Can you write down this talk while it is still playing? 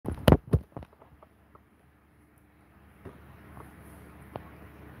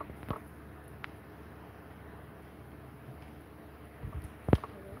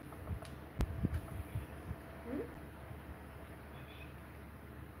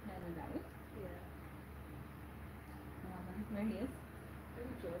Where he is?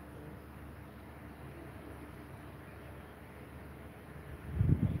 I'm joking.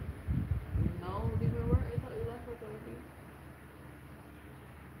 No, leave it where I thought you left with already.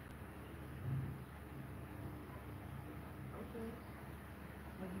 Okay.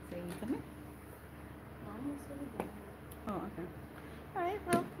 What he say? You coming? No, I'm still done. Oh, okay. All right.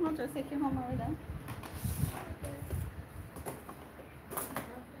 Well, I'll just take you home when we're done. Okay.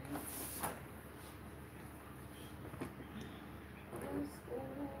 Nothing. No school.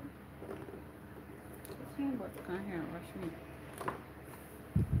 She ain't about to come here and rush me.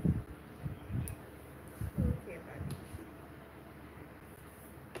 Okay, buddy.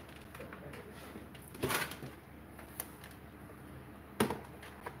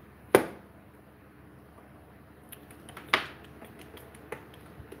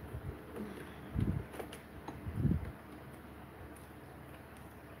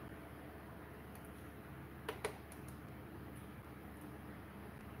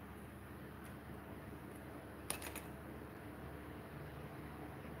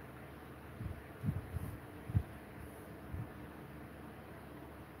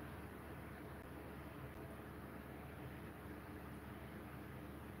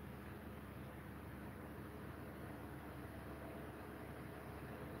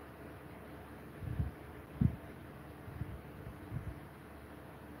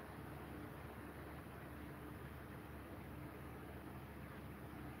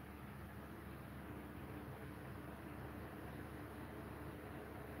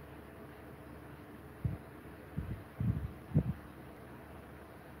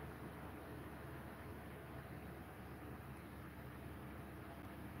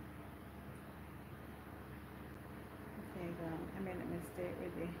 Okay, girl. I made a mistake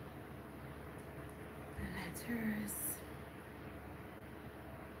with the letters.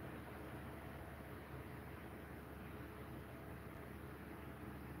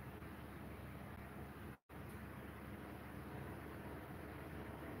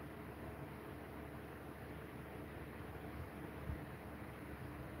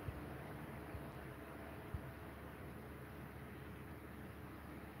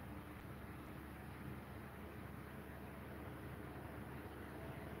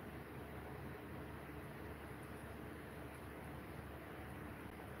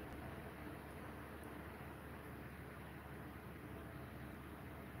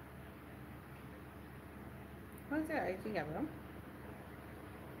 What's your IG, bro?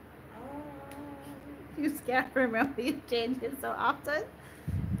 You scared to remember you change it so often?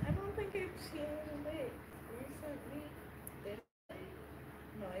 I don't think I changed it recently. Did I?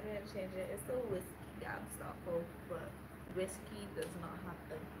 No, I didn't change it. It's still whiskey gab.co, but whiskey does not have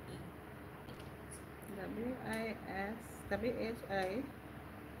the E.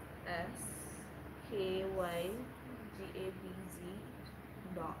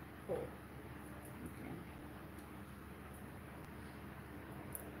 SKYGABZ.co. Okay.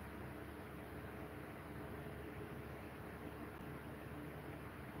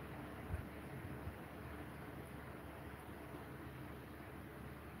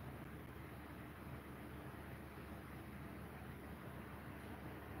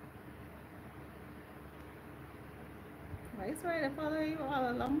 Why is right to follow you all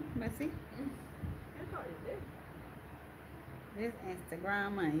along, Missy? I thought you did. This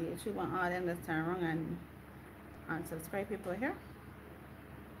Instagram and YouTube and all them just turn wrong and unsubscribe people here.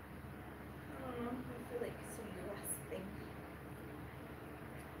 I don't know. I feel like it's a US thing.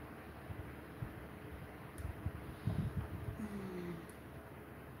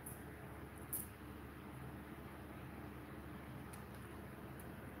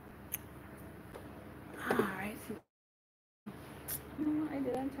 Alright. No, I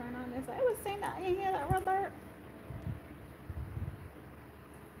didn't turn on this. I was saying that in here that rubber.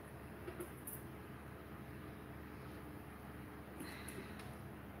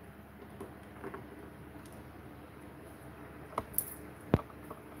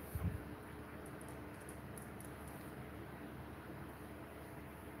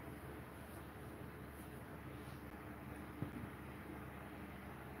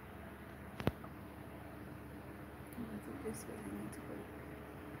 This way I need to go.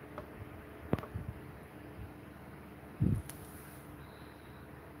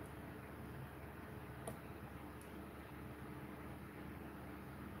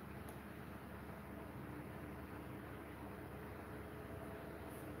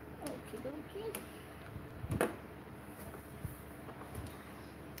 Okie dokie.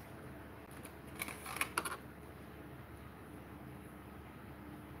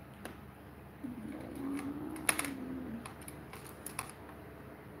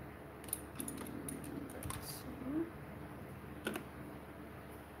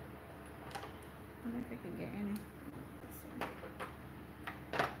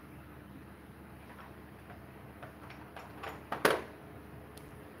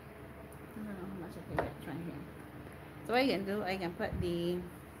 Okay, yeah, try here. So what I can do, I can put the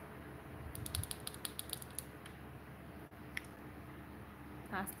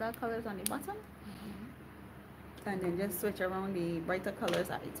pastel colors on the bottom, and then just switch around the brighter colors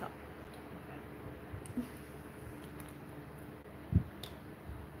at the top.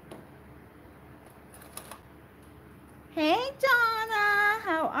 Hey Donna,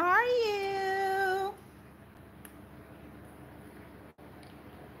 how are you?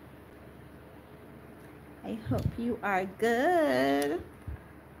 I hope you are good.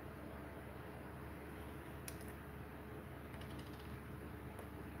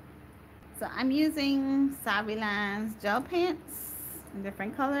 So I'm using Saviland's gel paints in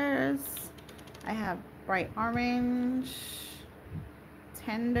different colors. I have bright orange,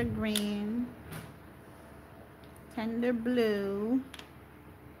 tender green, tender blue,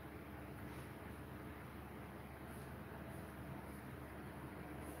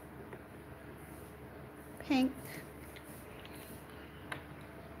 pink.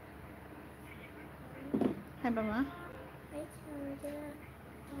 Hi, Mama.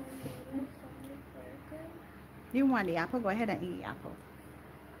 You want the apple? Go ahead and eat the apple.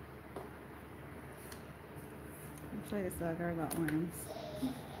 I'm sure this little girl got worms.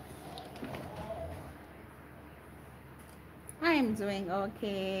 I'm doing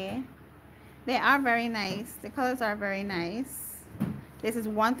okay. They are very nice. The colors are very nice. This is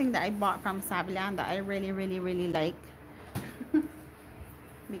one thing that I bought from Saviland that I really like.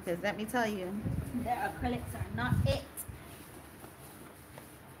 Because let me tell you, their acrylics are not it.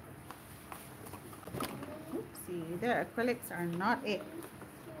 Oopsie, their acrylics are not it.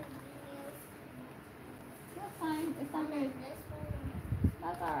 That's fine. It's not good.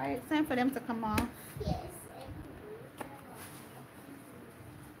 That's alright. It's time for them to come off. Yes.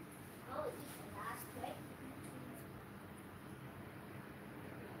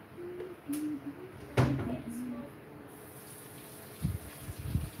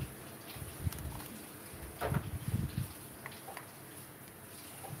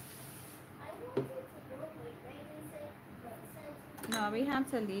 No, we have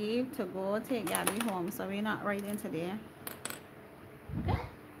to leave to go take Gabby home, so we're not riding today. Okay?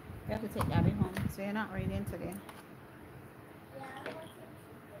 We have to take Gabby home, so you're not riding today.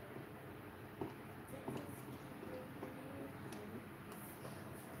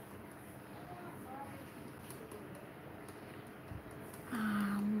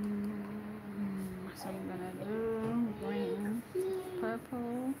 So I'm gonna do green,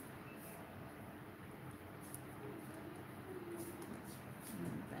 purple,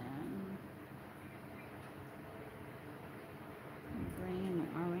 and then green,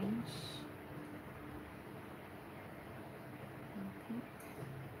 orange, and pink,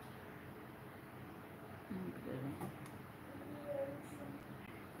 and blue.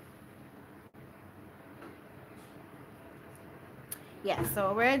 Yeah,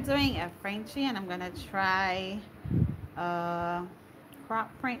 so we're doing a Frenchie, and I'm gonna try a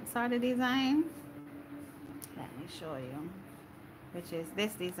crop print sort of design. Let me show you, which is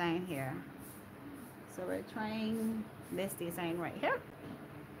this design here. So we're trying this design right here.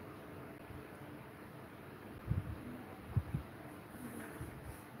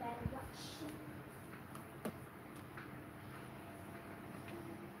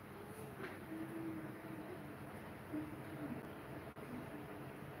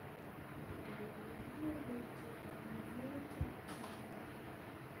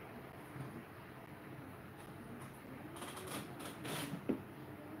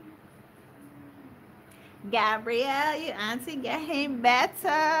 Gabrielle, your auntie getting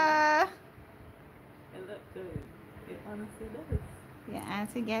better. It looked good. It honestly does. Your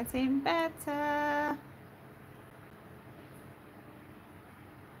auntie getting better.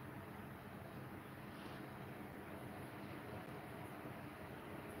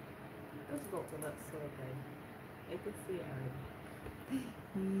 This bottle looks so good. I can see it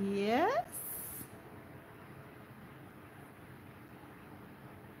already. Yes.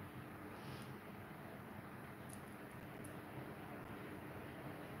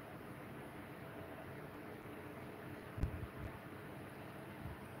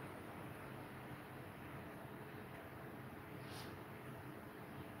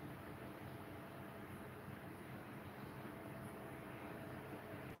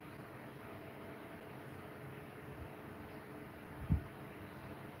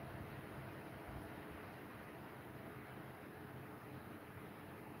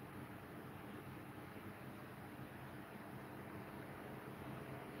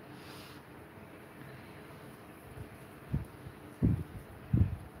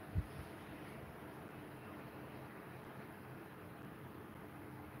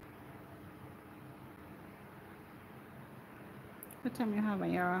 What time you have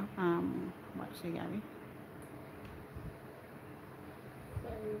on your watch, Gabby?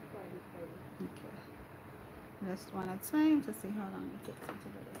 7:40. Okay. Just one at a time to see how long it takes you to do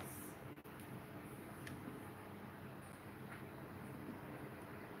this.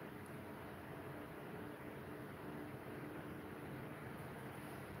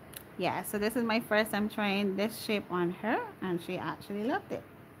 Yeah, so this is my first time trying this shape on her, and she actually loved it.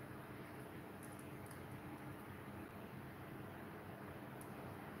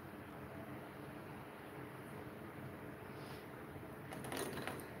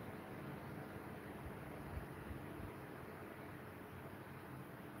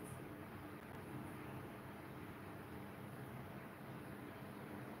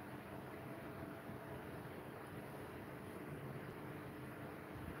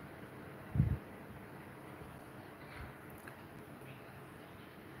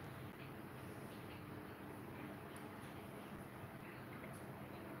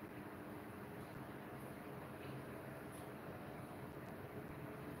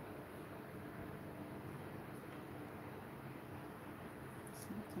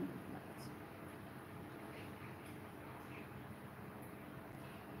 Something like that.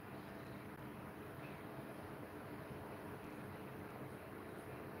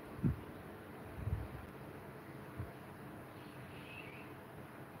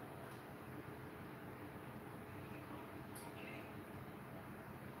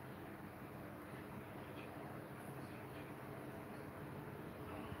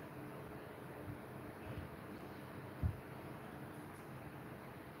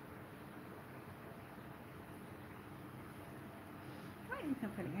 Right, you can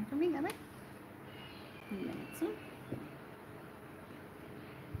put it in for me, Gabby. Minute.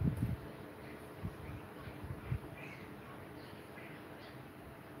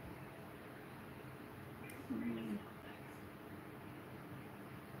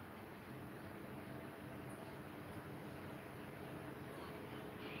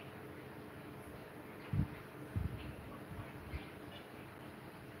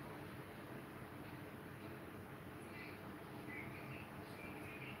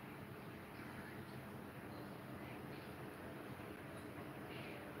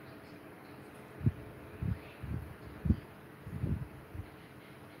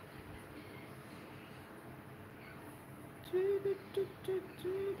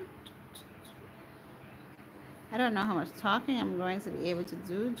 I don't know how much talking I'm going to be able to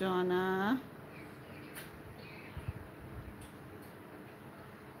do, Jonah.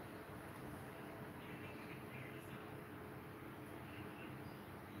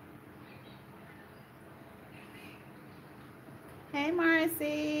 Hey,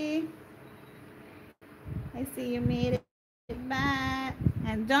 Marcy. I see you made it back.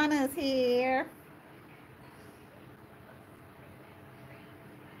 And Jonah's here.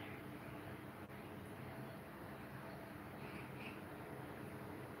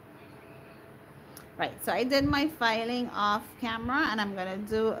 Right, so I did my filing off camera, and I'm gonna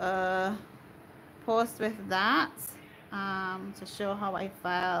do a post with that to show how I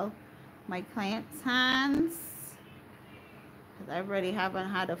file my client's hands. Because I really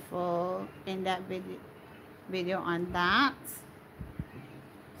haven't had a full in-depth video on that.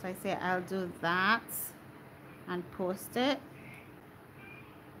 So I say I'll do that and post it.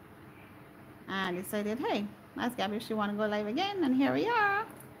 And decided, hey, ask Gabby if she want to go live again, and here we are,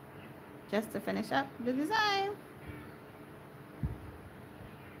 just to finish up the design.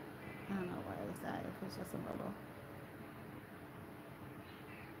 I don't know what is that, if it's just a bubble.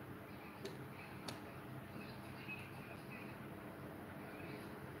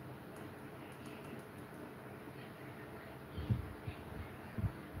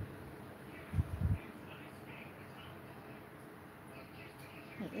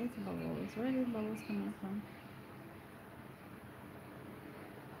 It is bubbles. Where are these bubbles coming from?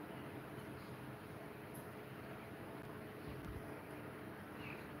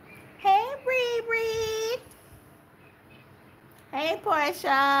 Hey, Bree Bree. Hey,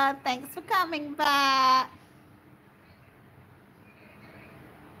 Portia. Thanks for coming back.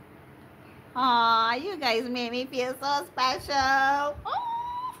 Aw, you guys made me feel so special. Oh.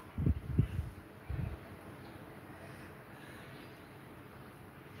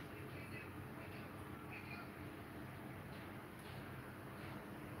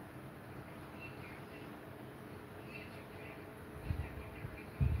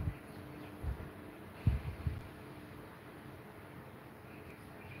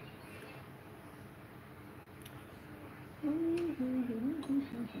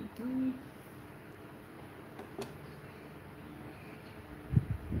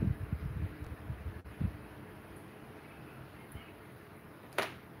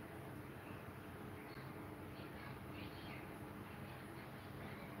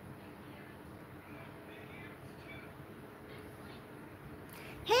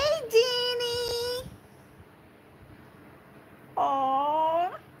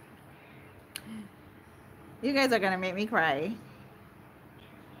 You guys are gonna make me cry.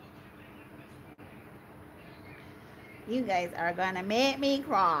 You guys are gonna make me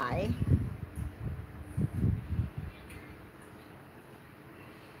cry.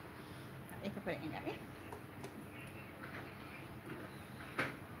 You can put it in, Gabby.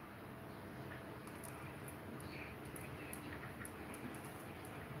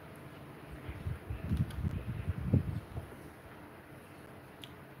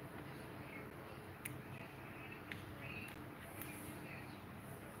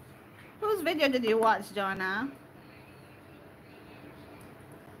 Whose video did you watch, Jonah?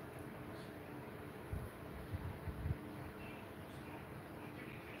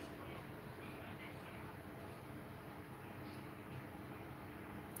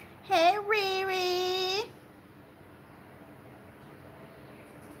 Hey, Riri.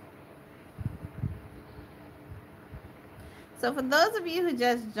 So for those of you who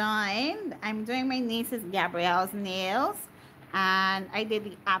just joined, I'm doing my niece's Gabrielle's nails, and I did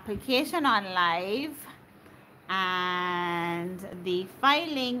the application on live and the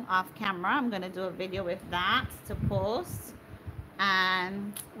filing off camera. I'm gonna do a video with that to post,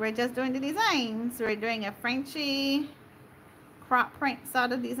 and we're just doing the designs. We're doing a Frenchy crop print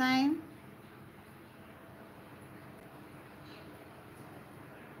sort of design.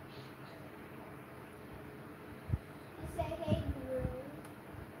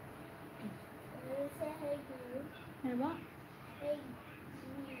 Hey, what?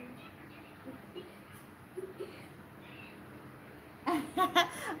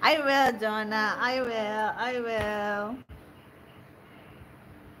 I will, Jonah. I will.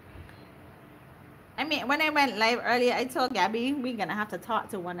 I mean, when I went live earlier, I told Gabby we're gonna have to talk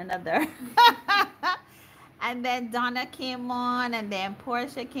to one another. And then Donna came on, and then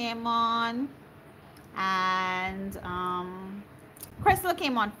Portia came on, and Crystal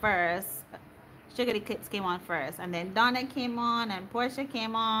came on first. Sugary Clips came on first, and then Donna came on, and Portia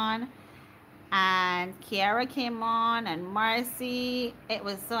came on, and Kiara came on, and Marcy. It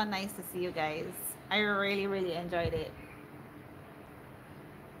was so nice to see you guys. I really enjoyed it.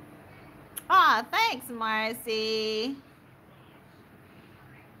 Oh, thanks, Marcy.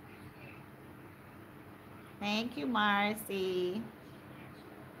 Thank you, Marcy.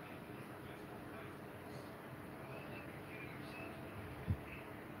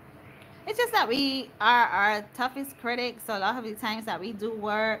 It's just that we are our toughest critics, so a lot of the times that we do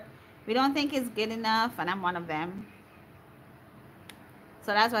work, we don't think it's good enough, and I'm one of them.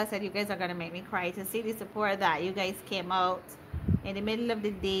 So that's why I said you guys are gonna make me cry to see the support that you guys came out in the middle of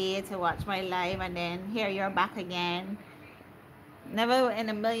the day to watch my live, and then here you're back again. Never in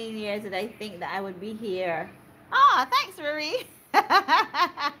a million years did I think that I would be here. Oh, thanks, Riri.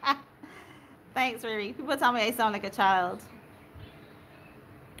 Thanks, Riri. People tell me I sound like a child.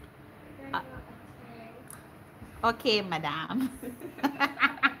 Okay, madam.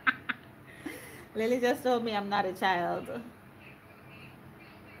 Lily just told me I'm not a child.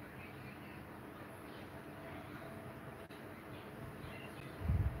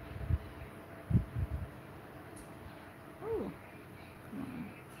 Ooh.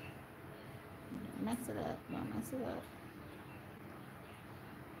 Mess it up. Don't mess it up.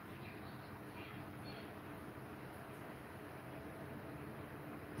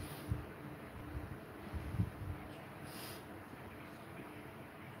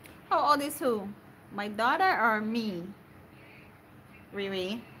 How old is who? My daughter or me?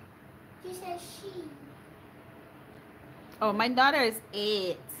 Riri? You said she. Oh, my daughter is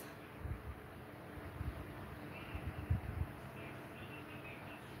 8.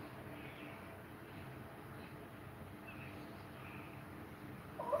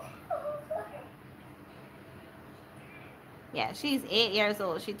 Yeah, she's 8 years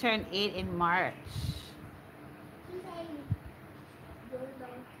old. She turned 8 in March.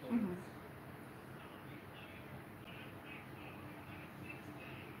 Mm-hmm.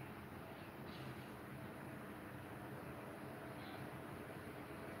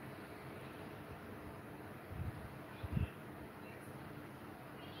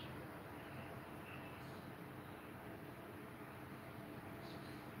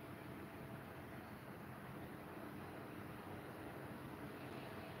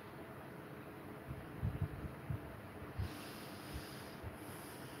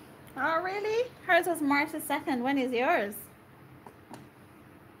 Oh, really? Hers was March the 2nd. When is yours?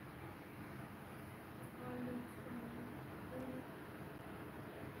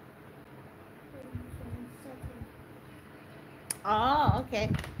 Oh,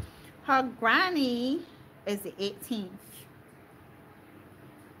 okay. Her granny is the 18th.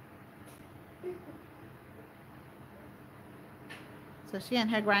 So she and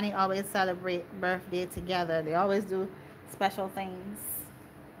her granny always celebrate birthday together. They always do special things.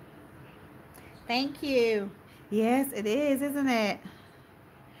 Thank you. Yes, it is, isn't it?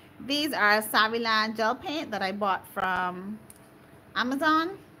 These are Savilan gel paint that I bought from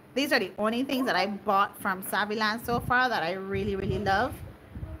Amazon. These are the only things that I bought from Savilan so far that I really, really love.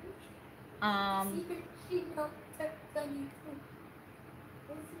 Um,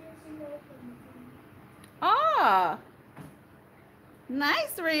 oh,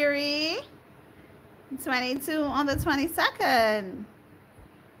 nice, Riri. 22 on the 22nd.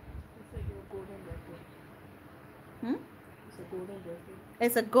 It's like your golden birthday. Hmm? It's a golden birthday.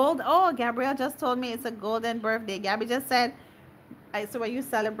 It's a gold. Oh, Gabrielle just told me it's a golden birthday. Gabby just said, so when you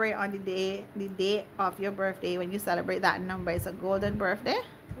celebrate on the day of your birthday, when you celebrate that number, it's a golden birthday.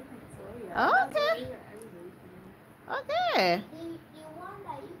 So yeah, Oh, that's okay. really Okay. The one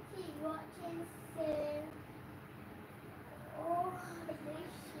that you keep watching say, oh, this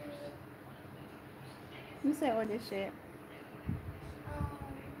shit. You say all this shit.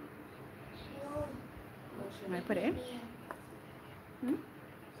 No. Can I put it in? Yeah. Hmm?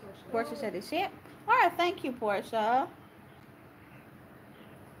 Portia said this shit. All right, thank you, Portia.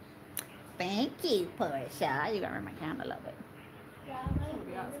 Thank you, Portia. You gotta run my camera a little bit.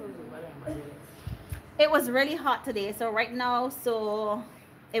 It was really hot today. So right now, so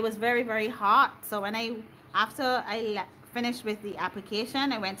it was very, very hot. So when after I finished with the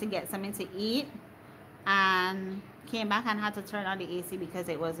application, I went to get something to eat and came back and had to turn on the AC because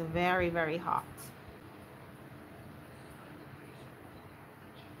it was very, very hot.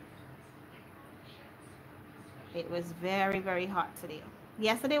 It was very, very hot today.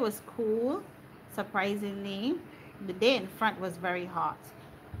 Yesterday was cool, surprisingly. The day in front was very hot.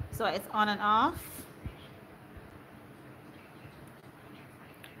 So it's on and off.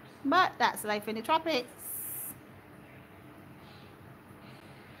 But that's life in the tropics.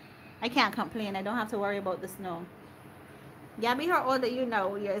 I can't complain. I don't have to worry about the snow. Gabby, how old are you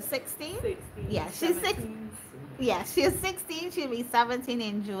now? You're 16? 16. Yeah, she's 16. Yeah, she's 16. She'll be 17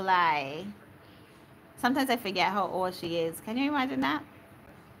 in July. Sometimes I forget how old she is. Can you imagine that?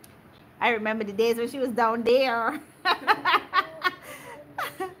 I remember the days when she was down there.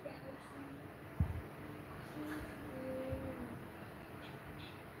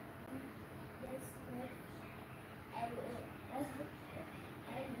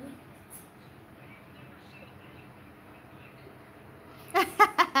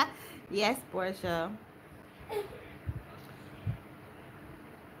 Yes, Portia.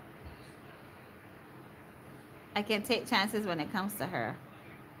 I can take chances when it comes to her.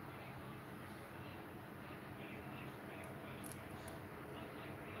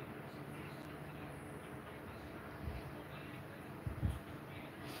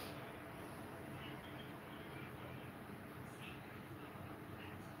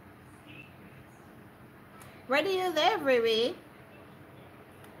 Where do you live, Riri?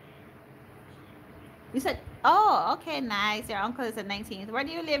 You said, oh, okay, nice. Your uncle is the 19th. Where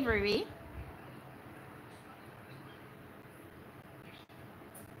do you live, Riri?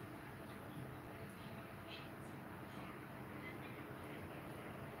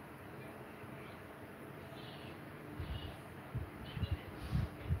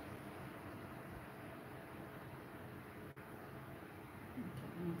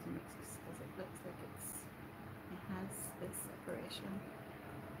 I need to mix this because it looks like it has this separation.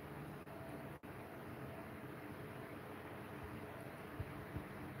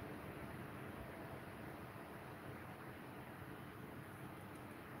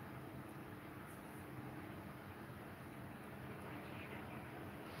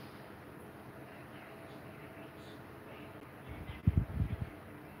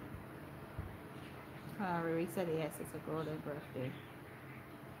 Riri said yes, it's a golden birthday.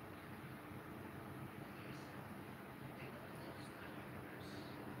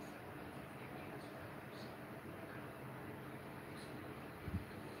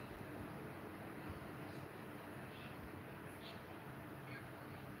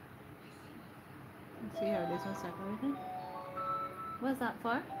 See how this one's separated? What's that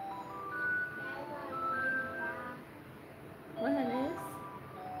for? What it is?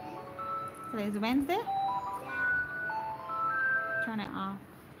 Today's Wednesday? Turn it off.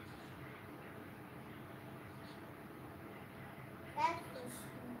 That's for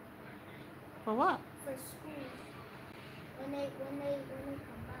school. For what? For school. When they come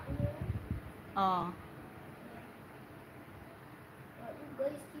out here. Oh. But you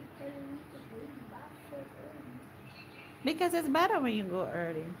guys keep telling me to go back so early. Because it's better when you go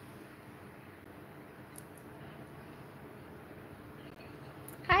early.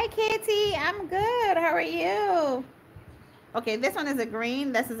 Hi, Katie. I'm good. How are you? Okay, this one is a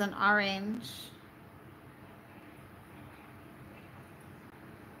green. This is an orange.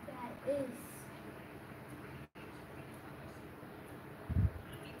 That is.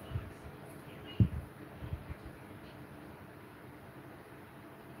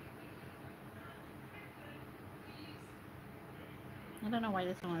 I don't know why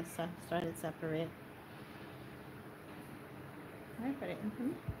this one was started separate. I put it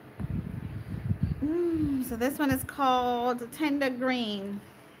in. So this one is called Tender Green.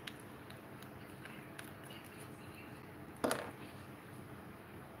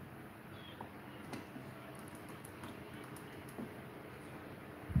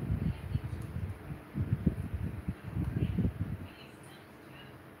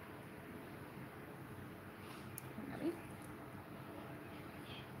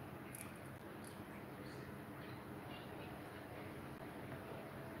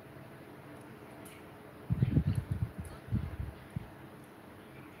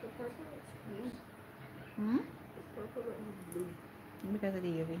 The purple is blue. Hmm? The purple is blue. Because of the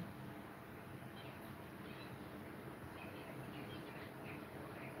UV.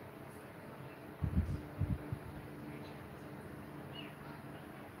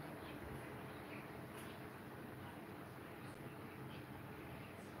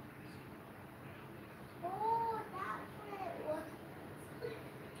 Oh, that's what it was.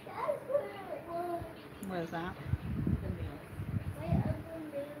 That's what it was. What is that? The nails. My other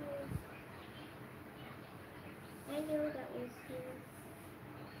nails. I know that was here.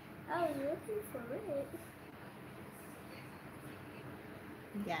 I was looking for it.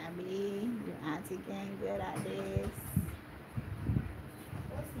 Gabby, your auntie getting good at this.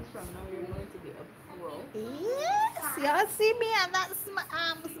 From now you're going to be a pro. Yes, y'all see me at that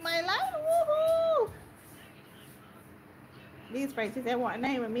smile line. Woohoo! These phrases, they want a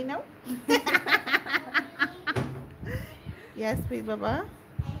name with me, no? Yes, please, Baba.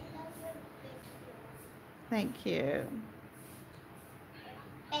 Thank you.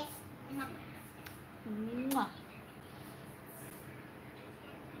 Mwah.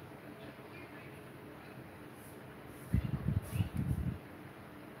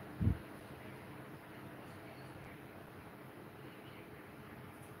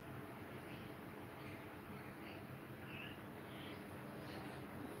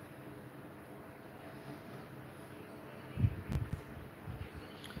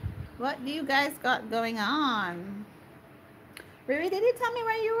 What do you guys got going on? Riri, did you tell me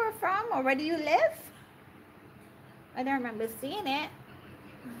where you were from or where do you live? I don't remember seeing it.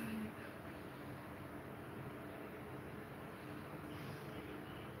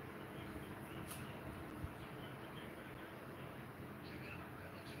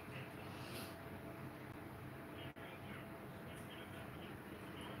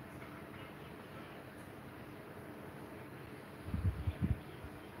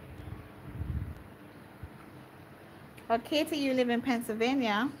 Oh, Katie, you live in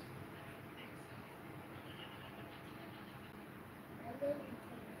Pennsylvania. I live in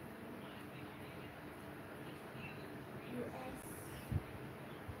US.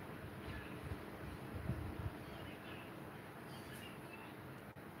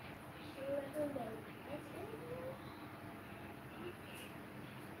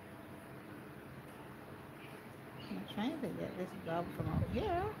 I'm trying to get this job from out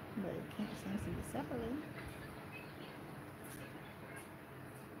here, but it can't seem to be separately.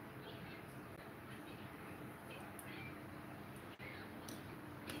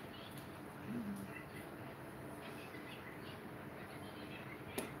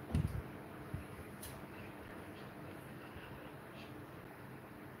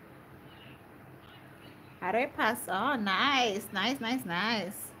 How do I pass? Oh, nice, nice, nice,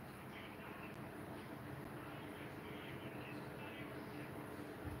 nice.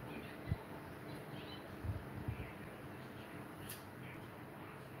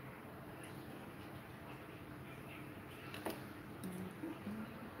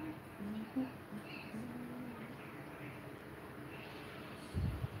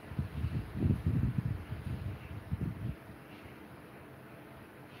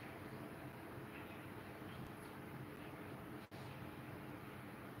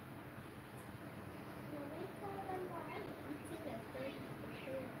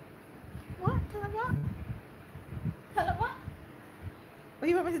 What? Tell them what? Tell them what? What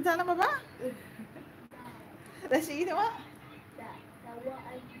you want me to tell them about? That she eating what? That what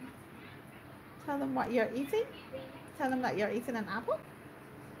I eat. Tell them what you're eating? Tell them that you're eating an apple?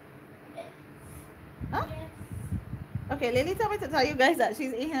 Huh? Yes. Okay, Lily told me to tell you guys that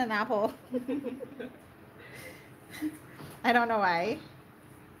she's eating an apple. I don't know why.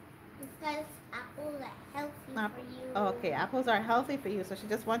 Because apples are healthy App- for you. Okay, apples are healthy for you, so she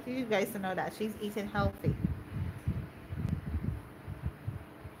just wanted you guys to know that she's eating healthy.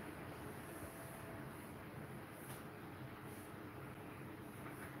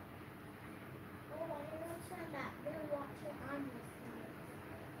 Oh, I want some that they're watching on this side.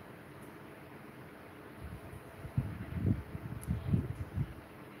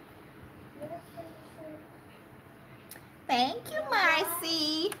 Little fish. Thank you,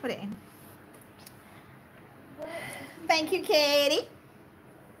 Marcy. Put it in. What? Thank you, Katie.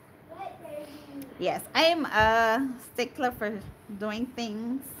 What, baby? Yes, I am a stickler for doing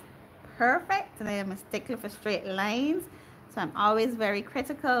things perfect, and I am a stickler for straight lines. So I'm always very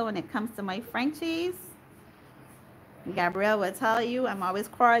critical when it comes to my Frenchies. Gabrielle will tell you I'm always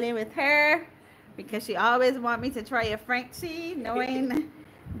quarreling with her because she always want me to try a Frenchie, knowing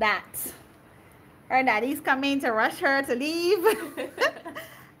that her daddy's coming to rush her to leave.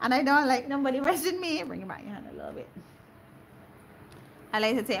 And I don't like nobody rushing me. Bring it back your hand a little bit. I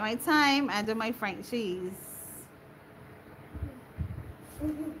like to take my time and do my Frenchies.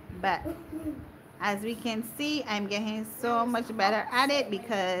 But as we can see, I'm getting so much better at it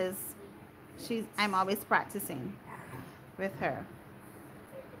because I'm always practicing with her.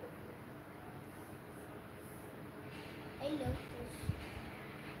 I know fish.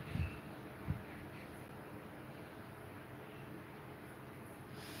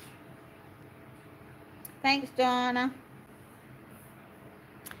 Thanks, Donna.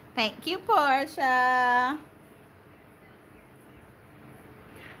 Thank you, Portia.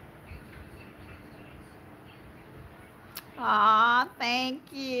 Aw, thank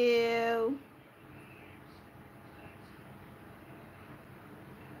you.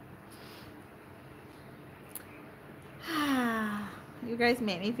 You guys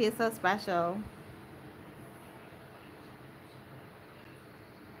make me feel so special.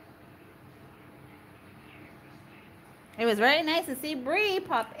 It was very nice to see Bree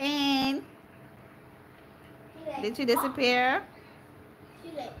pop in. Did she disappear? She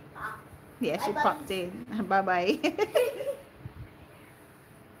like pop. Yeah, she Bye-bye. popped in. Bye-bye. She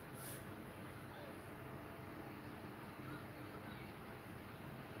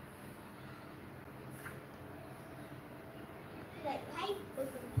like pipe.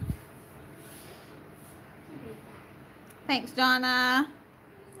 Thanks, Donna.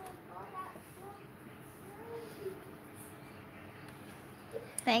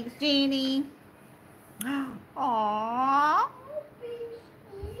 Thanks, Jeannie. Aww.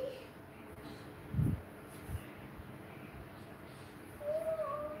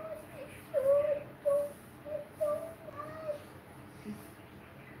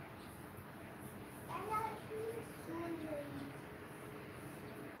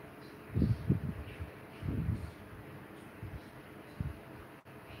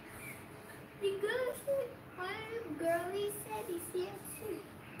 Girlie said he's here too.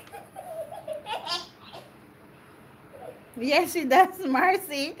 Yes, she does,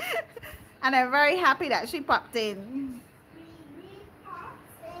 Marcy. And I'm very happy that she popped in.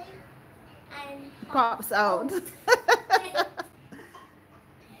 Pops out. This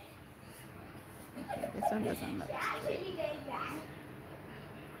one doesn't look.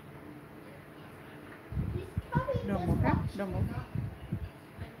 Don't move, huh? Don't move.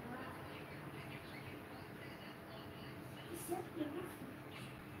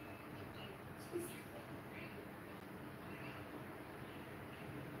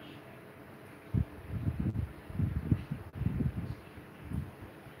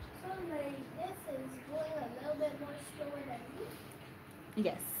 This is going a little bit more slower than you.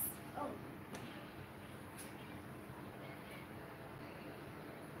 Yes. Oh.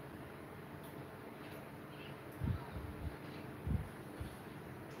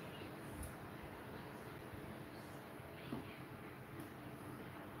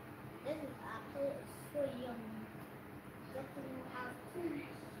 This is apple is so yummy. Definitely have two.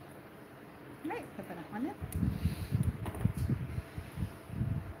 Right, put that one in.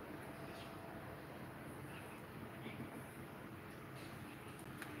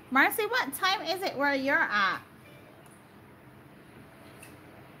 Marcy, what time is it where you're at?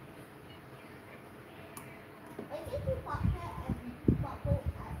 I think we bought that and bought both at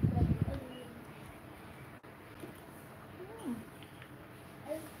like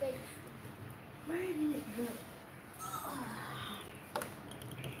it's big. Where did it go?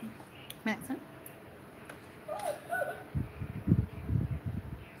 Maxon?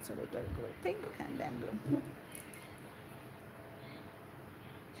 So they gotta go with pink and then blue.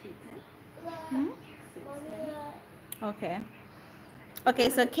 Hmm? Okay. Okay,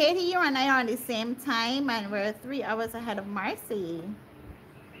 so Katie, you and I are on the same time, and we're 3 hours ahead of Marcy.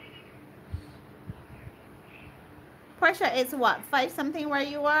 Portia, it's what, 5 something where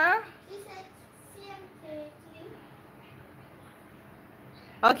you are? She said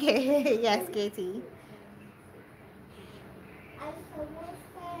CM30. Okay, yes, Katie. And someone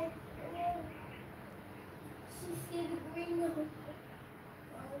said, oh, she see the green on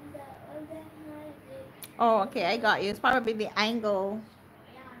the highway. Oh, okay, I got you. It's probably the angle.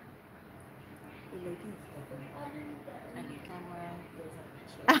 Yeah, The lady is talking on and the camera doesn't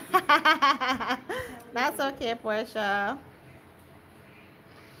show. That's okay, Portia.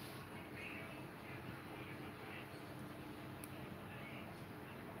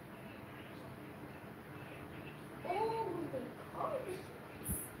 oh, the cards.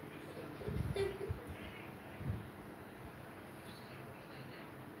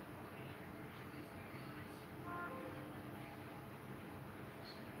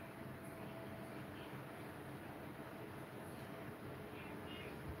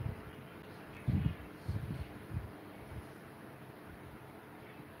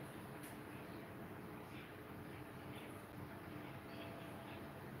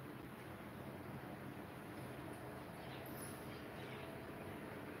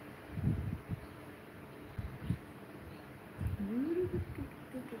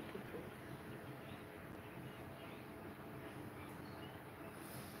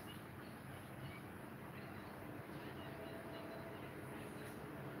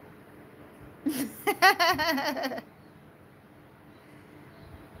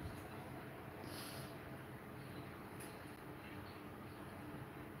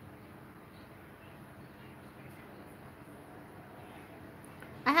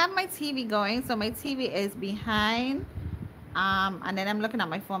 I have my TV going, so my TV is behind. And then I'm looking at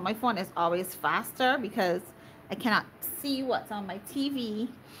my phone. My phone is always faster because I cannot see what's on my TV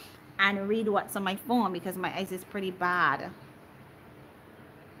and read what's on my phone because my eyes is pretty bad.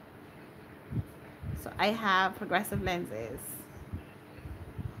 So I have progressive lenses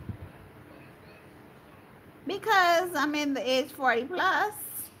because I'm in the age 40 plus.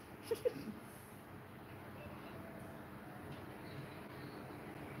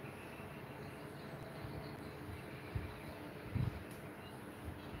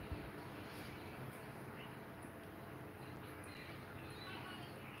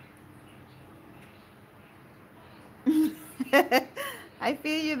 I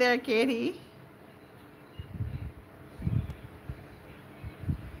feel you there, Katie.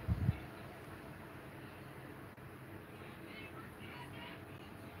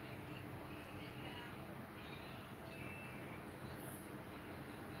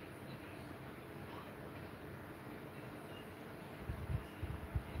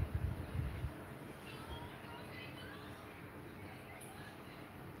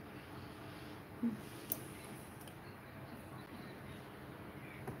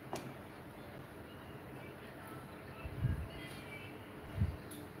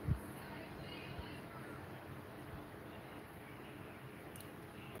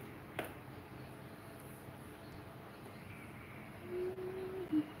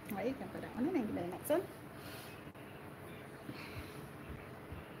 Well, you can put that one in and give me the next one.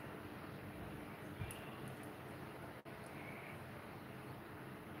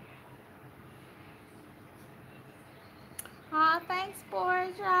 Aw, thanks,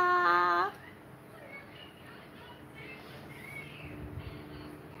 Borgia.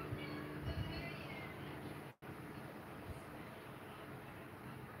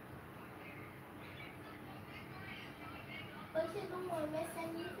 But she don't want to miss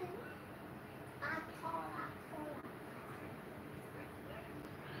anything at all, at all.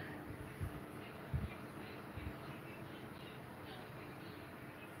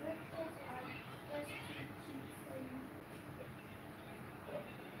 Ripples are just too cute for you.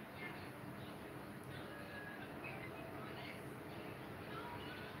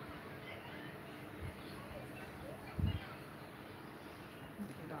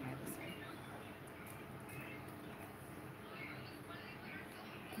 Okay, don't have this one.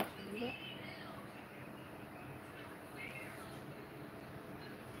 Leave it.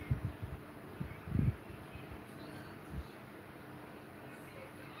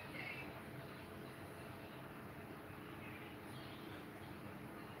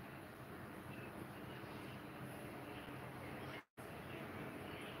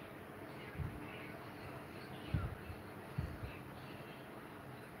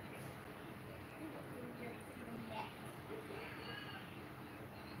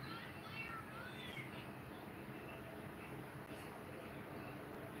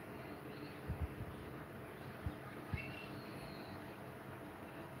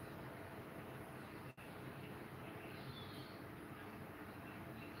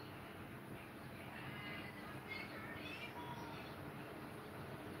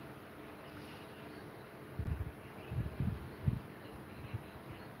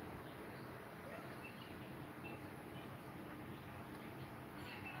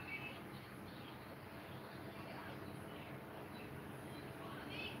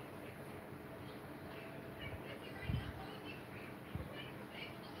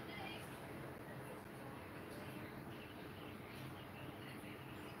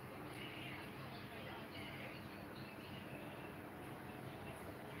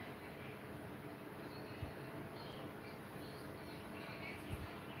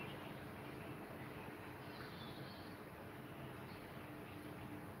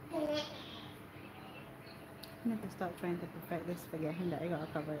 I need to stop trying to perfect this, forgetting that I gotta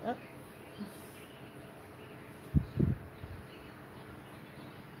cover it up.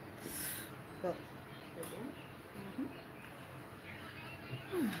 Go.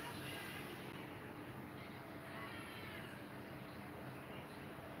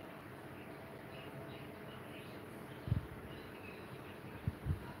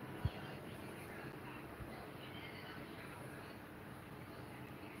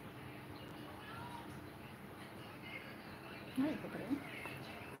 Alright, put it in.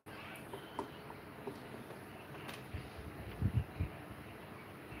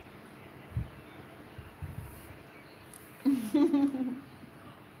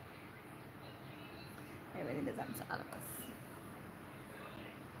 I really deserve to all of us.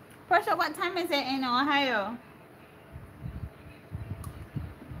 Portia, what time is it in Ohio?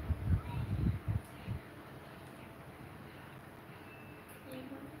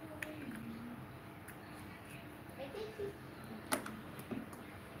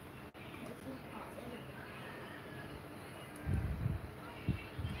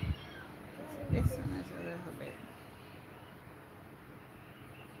 This one is a little bit.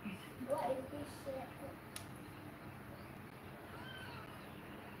 What is this shit?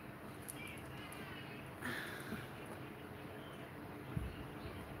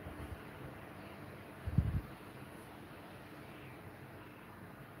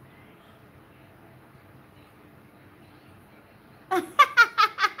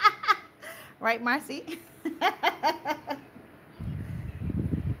 Right, Marcy?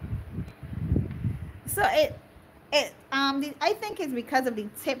 So I think it's because of the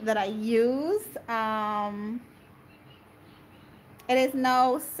tip that I use. It is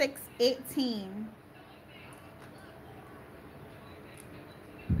no 618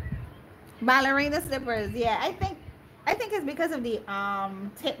 ballerina slippers. Yeah, I think it's because of the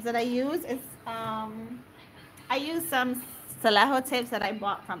tips that I use. It's I use some Salejo tips that I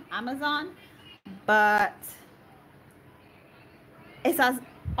bought from Amazon, but it's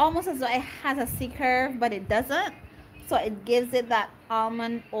almost as though it has a C curve, but it doesn't. So it gives it that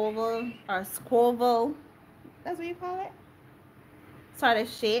almond oval or squoval. That's what you call it. Sort of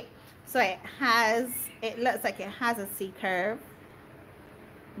shape. So it looks like it has a C curve,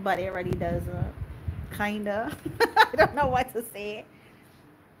 but it really doesn't. Kinda. I don't know what to say.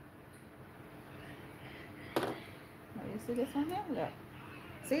 Oh, you see this one here? Look.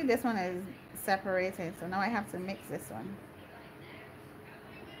 See, this one is separated, so now I have to mix this one.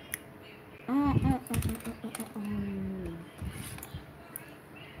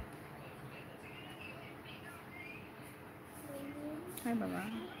 Hi, Baba.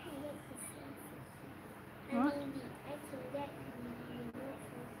 What?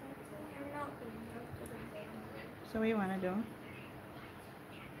 So what do you want to do?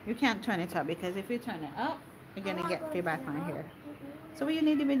 You can't turn it up because if you turn it up, you're going to get feedback on here. So what you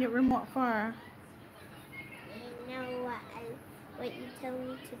need to be the remote for? You know what you tell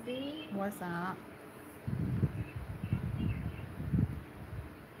me to do? What's that?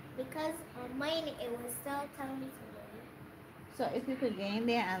 Because on mine it was still telling me to do. So if you could get in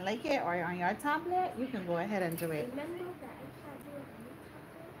there and like it, or on your tablet, you can go ahead and do it. Remember that I can't do it on your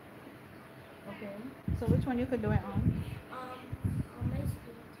tablet? Okay. So which one you could do it on? On my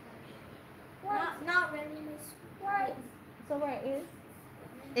screen tablet. What? Not really my screen. Right. So where it is?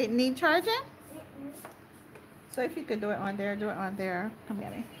 It need charging? So if you could do it on there, do it on there. Come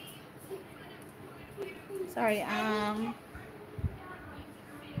get me. Sorry.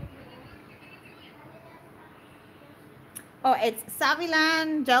 Oh, it's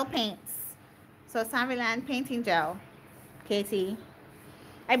Savilan gel paints. So Savilan painting gel. KT.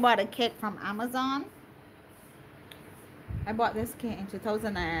 I bought a kit from Amazon. I bought this kit in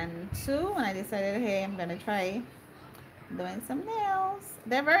 2002 when I decided, hey, I'm gonna try doing some nails.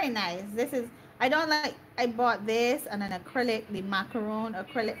 They're very nice. I bought this and an acrylic, the macaroon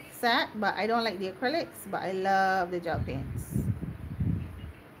acrylic set, but I don't like the acrylics, but I love the gel paints.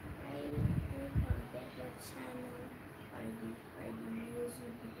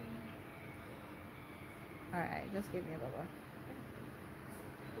 All right, just give me a bubble.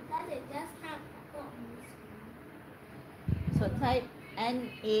 Because it just can't put on the screen. So type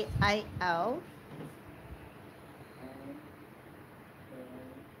NAIL.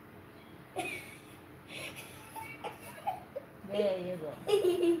 There you go.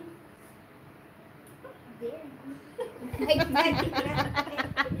 There. I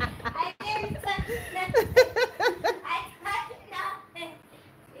didn't touch nothing. I touched nothing.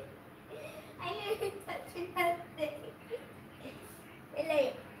 I didn't touch nothing. It's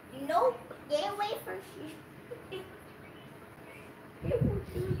like, nope, get away from you.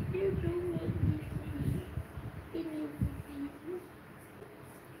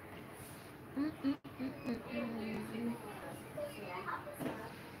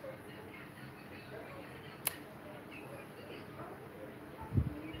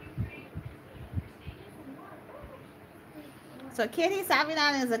 So Katie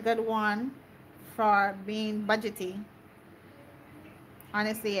Savidan is a good one for being budgety.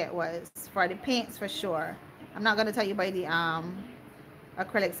 Honestly, it was for the paints for sure. I'm not gonna tell you about the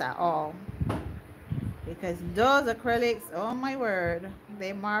acrylics at all because those acrylics, oh my word,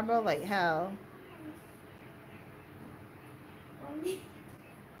 they marble like hell.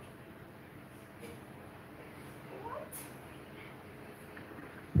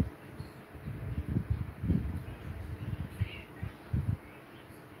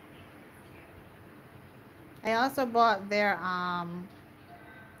 I also bought their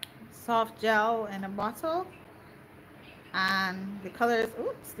soft gel in a bottle, and the colors,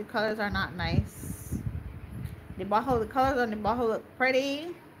 oops, the colors are not nice. The colors on the bottle look pretty,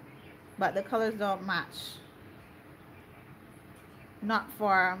 but the colors don't match. Not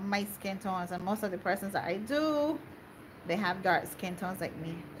for my skin tones, and most of the persons that I do, they have dark skin tones like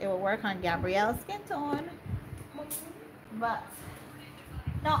me. It will work on Gabrielle's skin tone, but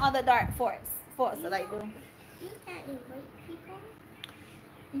not on the dark forts that I do. You can't invite people.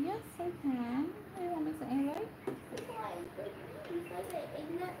 Yes, I can. You want me to invite?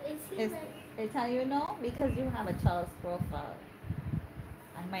 I tell you no because you have a child's profile,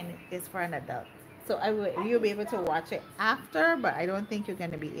 and mine is for an adult. So you'll be able to watch it after, but I don't think you're going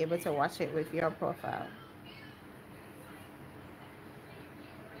to be able to watch it with your profile.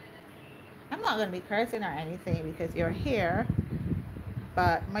 I'm not going to be cursing or anything because you're here,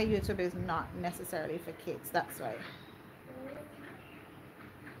 but my YouTube is not necessarily for kids. That's why.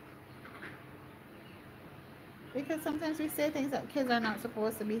 Because sometimes we say things that kids are not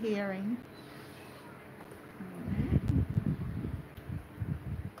supposed to be hearing.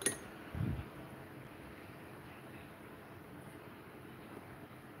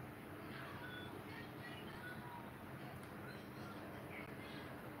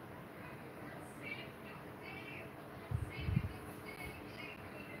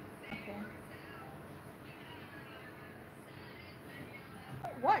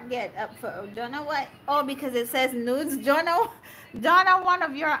 What get up for Jonah? What? Oh, because it says nudes. Jonah, one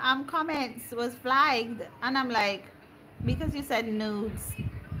of your comments was flagged, and I'm like, because you said nudes.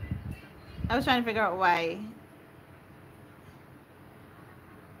 I was trying to figure out why.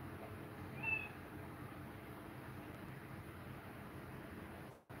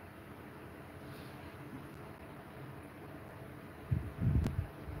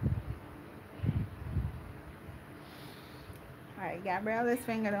 All right, Gabrielle, this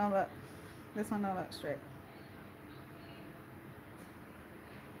finger don't look. This one don't look straight.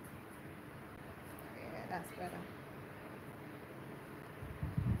 Yeah, that's better.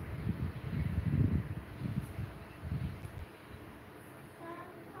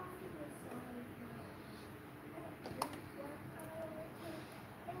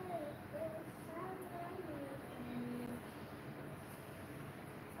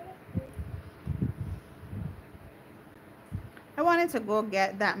 I wanted to go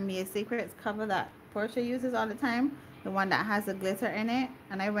get that Mia Secrets cover that Portia uses all the time, the one that has the glitter in it,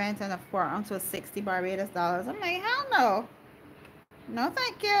 and I went and for onto 60 Barbados dollars. I'm like, hell no, no,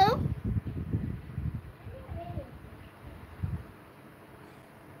 thank you.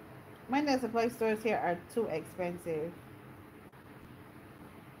 My supply stores here are too expensive.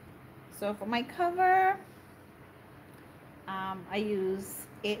 So for my cover, I use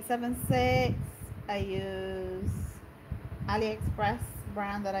 876. I use AliExpress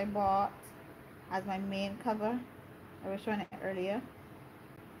brand that I bought as my main cover. I was showing it earlier.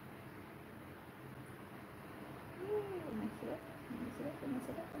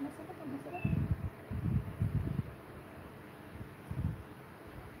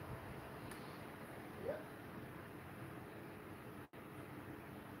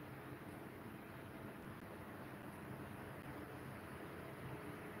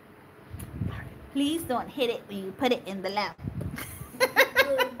 Please don't hit it when you put it in the lamp.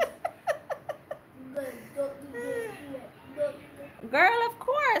 Girl, of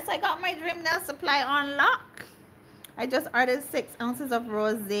course. I got my Dream Nail Supply on lock. I just ordered 6 ounces of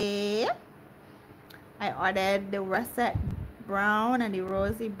rosé. I ordered the russet brown and the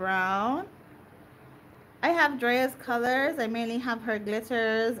rosy brown. I have Drea's colors. I mainly have her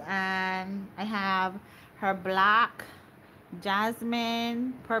glitters, and I have her black,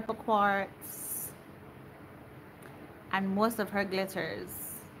 jasmine, purple quartz, and most of her glitters.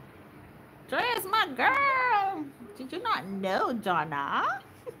 Drea is my girl. Did you not know, Donna?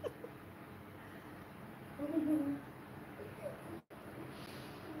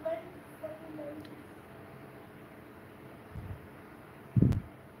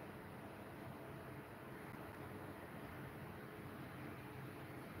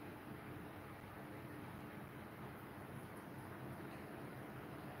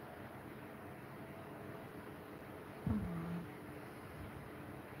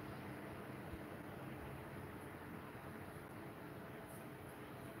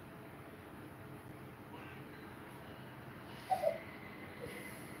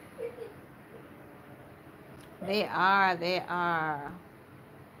 They are, they are.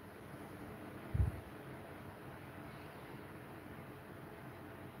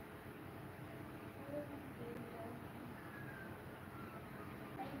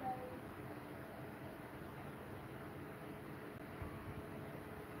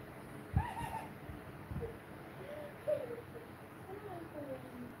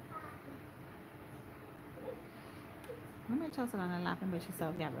 Let me toss it on and laughing, but she's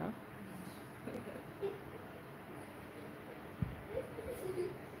so yeah, bro.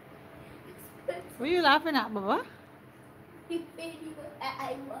 What are you laughing at, Baba? You're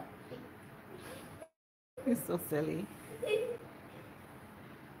so silly.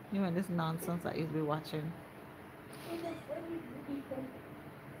 You and this nonsense that you'll be watching.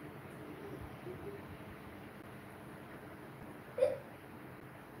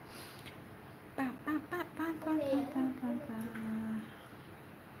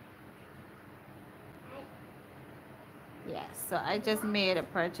 Yes, so I just made a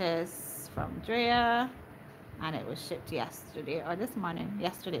purchase from Drea and it was shipped yesterday or this morning.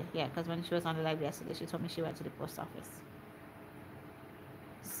 Yesterday, yeah, because when she was on the live yesterday, she told me she went to the post office.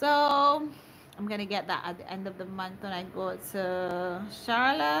 So I'm gonna get that at the end of the month when I go to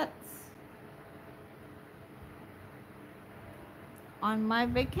Charlotte on my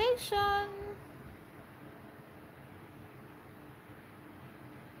vacation.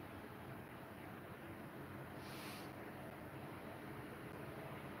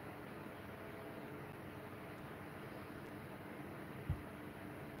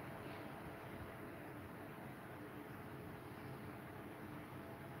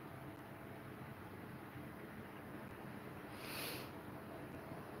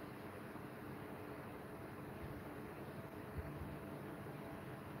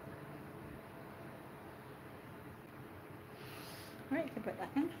 All right, you can put that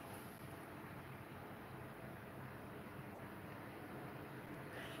in.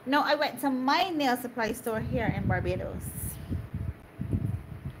 No, I went to my nail supply store here in Barbados.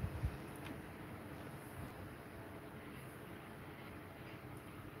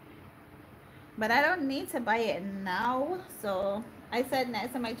 But I don't need to buy it now. So I said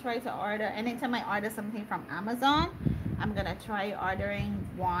next time I try to order, anytime I order something from Amazon, I'm going to try ordering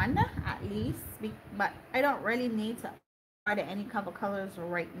one at least. But I don't really need to order any cover colors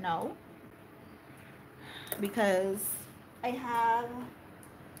right now. Because I have,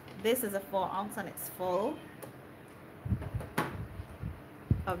 this is a 4 ounce and it's full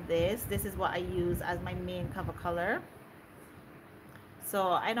of this. This is what I use as my main cover color.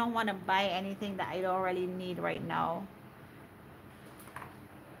 So I don't want to buy anything that I don't really need right now.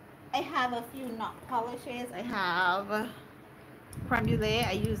 I have a few knot polishes. I have creme brulee.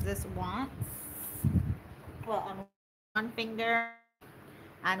 I use this once. Well, on one finger.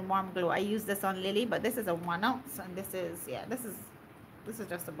 And warm glue. I use this on Lily, but this is a 1 ounce. And this is, yeah, this is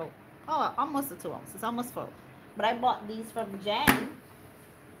just about, oh, almost a 2 ounce. It's almost full. But I bought these from Jen.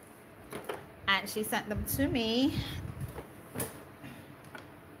 And she sent them to me.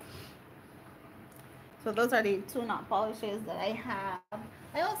 So those are the 2 knot polishes that I have.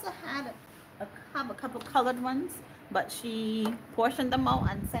 I also had a couple colored ones, but she portioned them out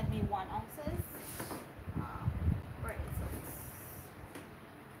and sent me 1 ounces. Where is it?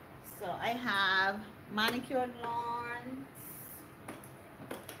 So I have manicured lawns.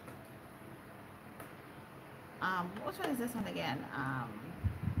 Which one is this one again?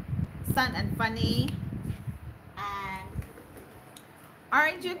 Sun and Funny. And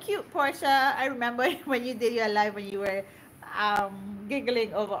Aren't You Cute, Portia? I remember when you did your live when you were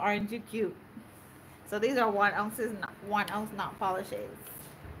giggling over Aren't You Cute. So these are 1 ounces, 1 ounce knot polishes.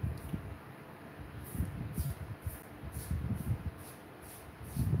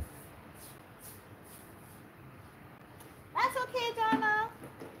 That's okay, Donna.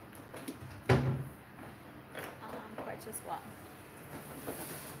 Purchase what?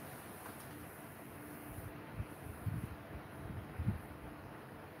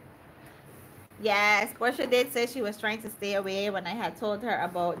 Yes, Portia did say she was trying to stay away when I had told her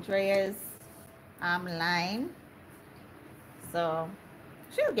about Drea's line. So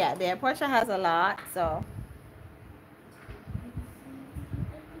she'll get there. Portia has a lot, so.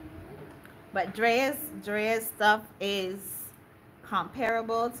 But Dre's stuff is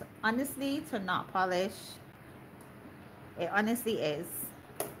comparable to, honestly, to not polish. It honestly is.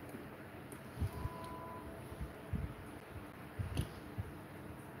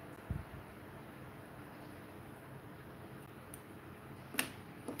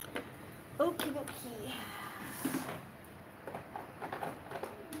 Okay, okay.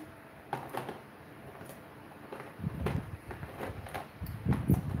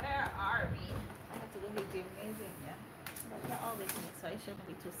 Where are we? I have to go to DreamNailSupplies. But you're always me, so I shouldn't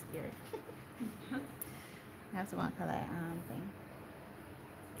be too scared. I have to want color thing.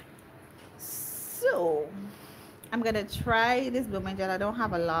 So I'm gonna try this blooming gel. I don't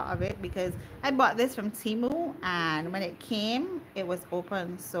have a lot of it because I bought this from Temu, and when it came it was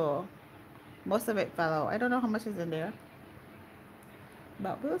open, so most of it fell out. I don't know how much is in there,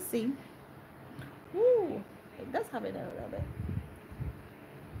 but we'll see. Ooh, it does have it a little bit.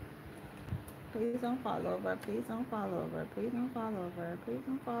 Please don't fall over. Please don't fall over. Please don't fall over. Please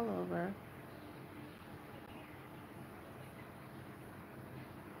don't fall over.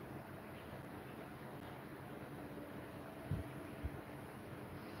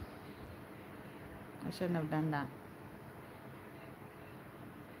 I shouldn't have done that.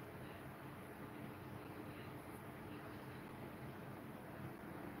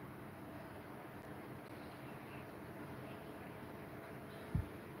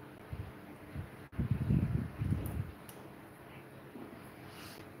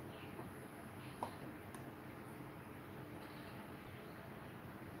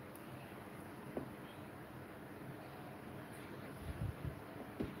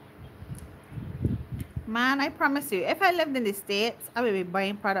 Man, I promise you, if I lived in the States, I would be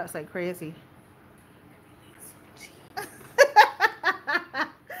buying products like crazy.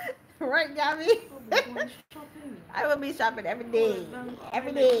 Right, Gabby? I will be shopping every day.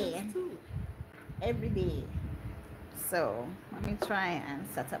 Every day. Every day. So, let me try and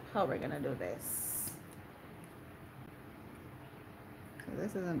set up how we're going to do this. So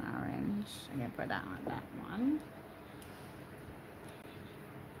this is an orange. I'm going to put that on that one.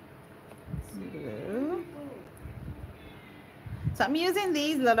 Blue. So I'm using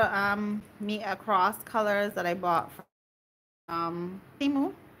these little meet across colors that I bought from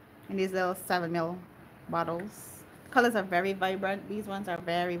Temu in these little 7 ml bottles. Colors are very vibrant. These ones are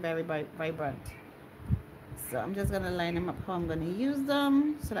very, very vibrant. So I'm just gonna line them up how I'm gonna use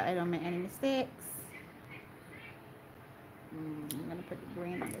them so that I don't make any mistakes. I'm gonna put the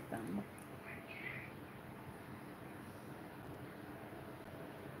green on the thumb.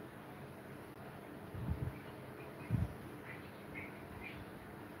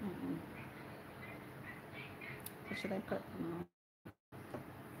 What should I put? No.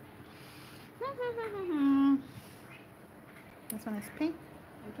 This one is pink.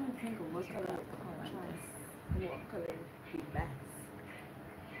 I'm trying to think of what color would be best.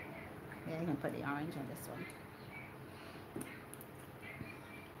 Yeah, you can put the orange on this one.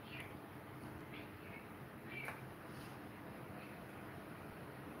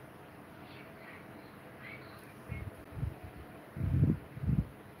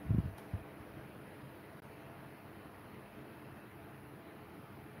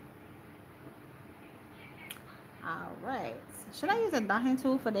 All right. Should I use a dotting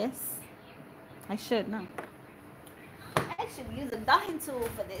tool for this? I should, no. I should use a dotting tool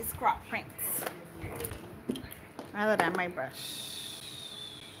for this crop prints rather than my brush.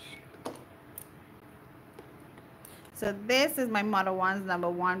 So this is my Model 1's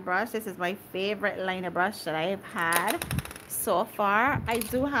 #1 brush. This is my favorite liner brush that I've had so far. I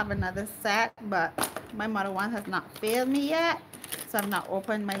do have another set, but my Model 1 has not failed me yet. So I've not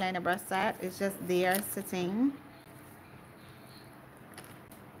opened my liner brush set. It's just there sitting.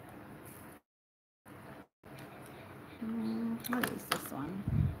 I'll use this one.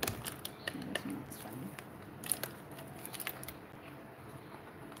 This one looks fun.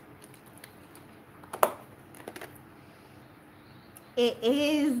 It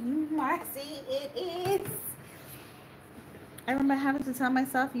is, Marcy, it is. I remember having to tell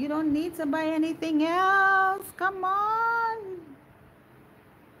myself, you don't need to buy anything else. Come on.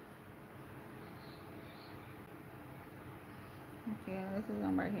 Okay, this is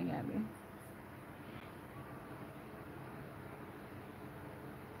not working, Gabby.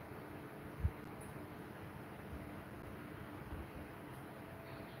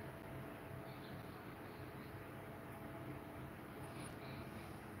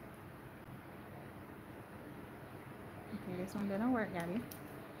 Okay, this one didn't work, Gabby.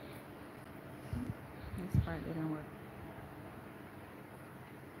 This part didn't work.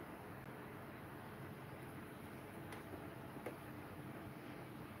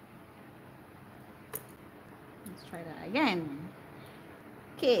 Let's try that again.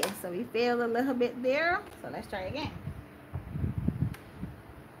 Okay, so we failed a little bit there. So let's try again.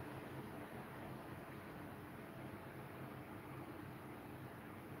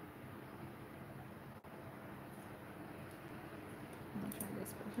 I'll try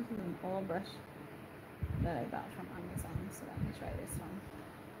this brush. This is an old brush that I got from Amazon. So let me try this one.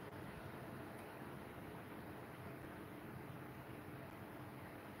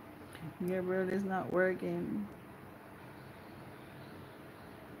 Gabriel is not working.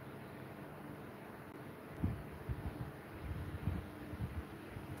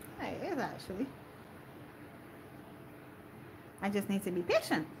 It is actually. I just need to be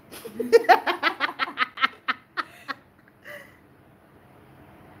patient.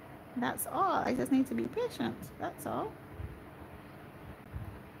 That's all. I just need to be patient. That's all.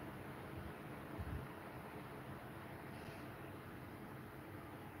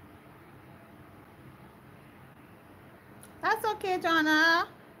 That's okay, Jonna.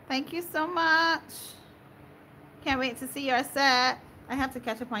 Thank you so much. Can't wait to see your set. I have to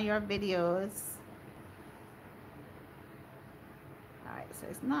catch up on your videos. Alright, so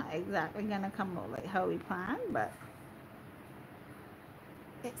it's not exactly gonna come out like how we planned, but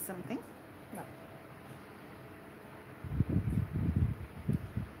it's something. No.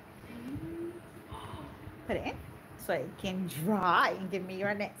 Put it in so it can dry and give me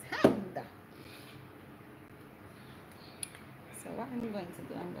your next hand. So what I'm going to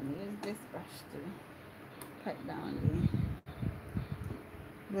do, I'm going to use this brush to put down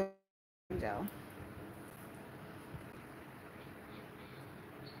the gel.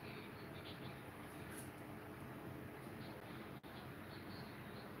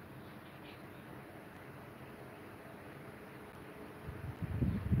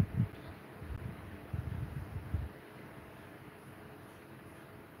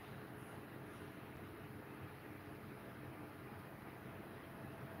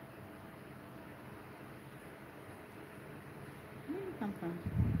 Where did it come from?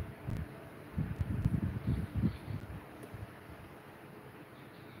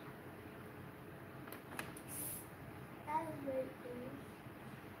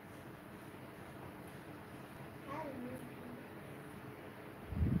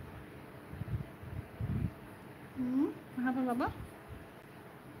 What happened, Baba?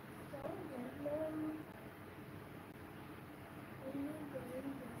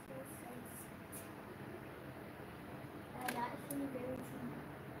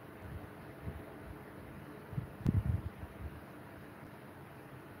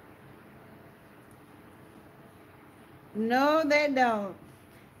 No, they don't.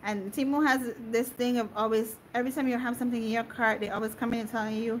 And Timo has this thing of always, every time you have something in your cart, they always come in and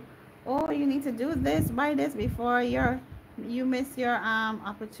telling you, oh, you need to do this, buy this before you miss your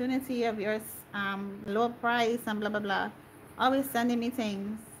opportunity of your low price and blah blah blah. Always sending me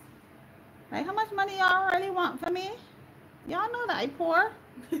things. Like, how much money y'all really want for me? Y'all know that I poor.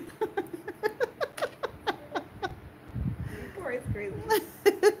 Poor is crazy.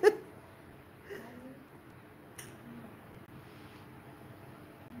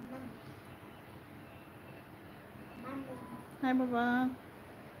 Hi, Baba.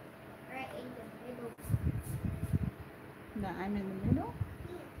 Right in the middle. No, I'm in the middle.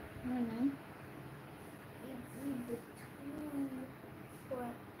 Oh, nice.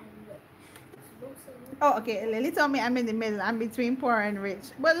 Oh, okay. Lily told me I'm in the middle. I'm between poor and rich.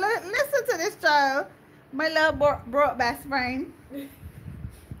 But listen to this child. My little broke best friend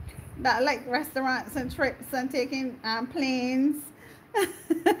that like restaurants and trips and taking planes.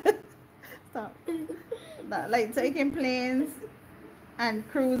 Stop. That like taking planes and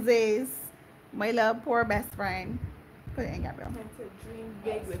cruises. My little poor best friend. Put it in, Gabriel. Meant to dream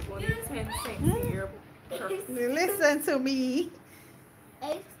big with only 10 cents in your purse. Listen to me.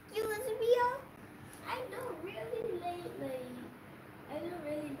 Excuse me, y'all. I don't really like. I don't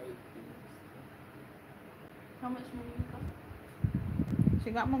really like things. How much money you got?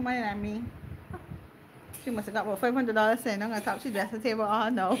 She got more money than me. She must have got about $500 sitting on top. She dressed the table. Oh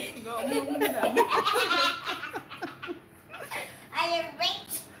no. Got more money than me. I am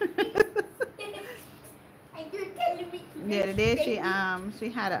rich. And you're telling me. The other day she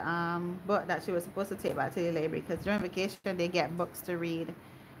had a book that she was supposed to take back to the library because during vacation they get books to read.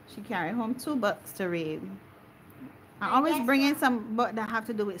 She carried home 2 books to read. I always bring in some book that have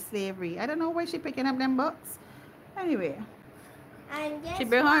to do with slavery. I don't know where she picking up them books. Anyway, And guess she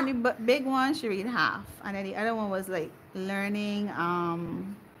bring what? home the big one. She read half, and then the other one was like learning,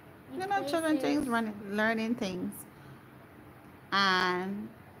 children things, learning things. And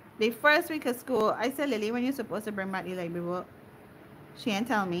the first week of school, I said, Lily, when you're supposed to bring back the library book, she ain't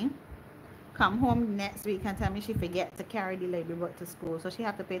tell me.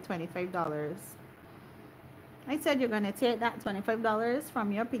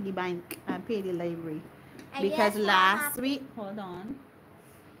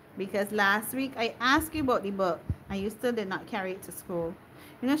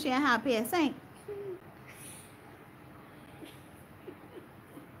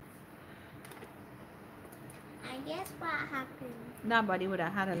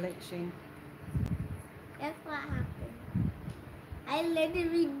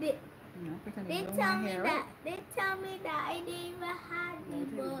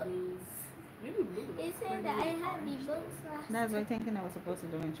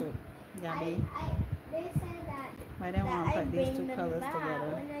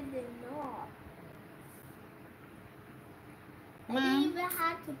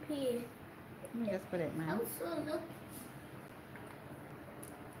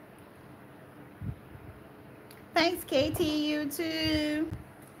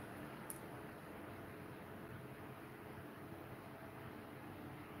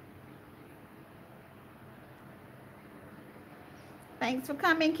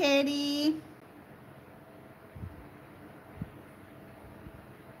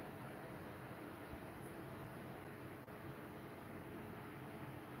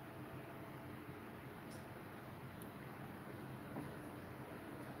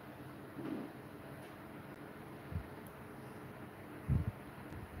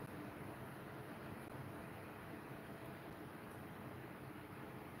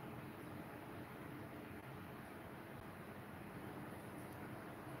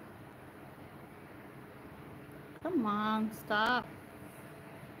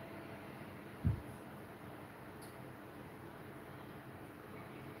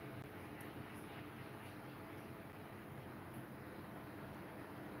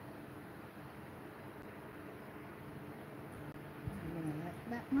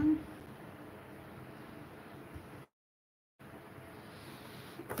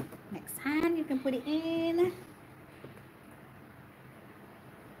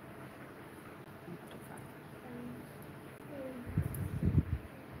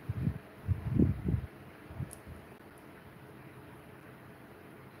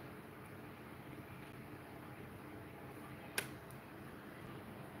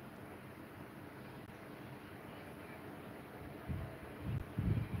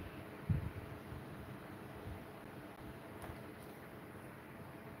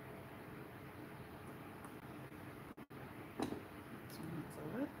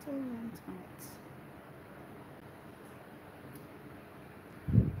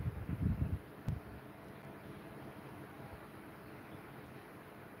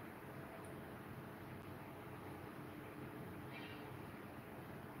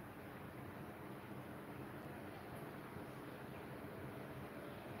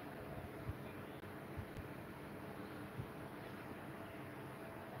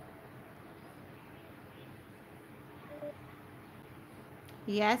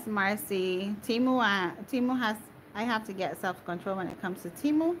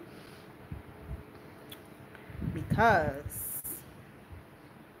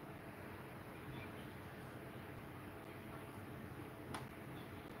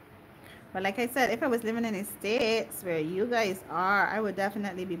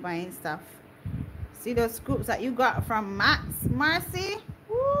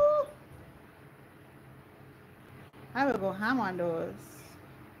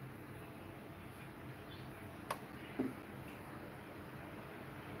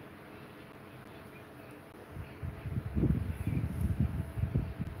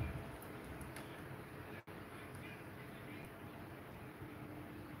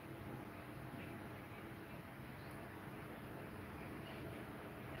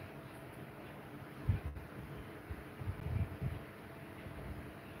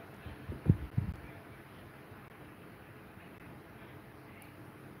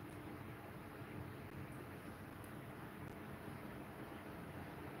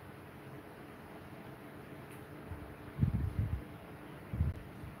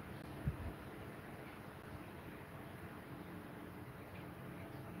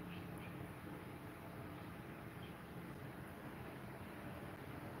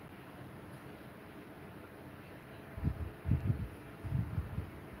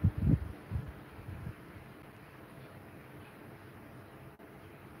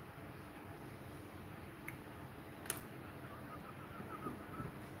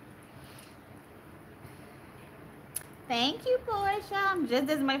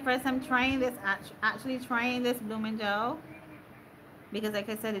 because like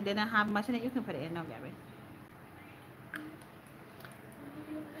I said, it didn't have much in it. You can put it in now, Gabby.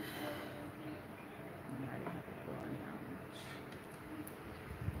 You already have it going now.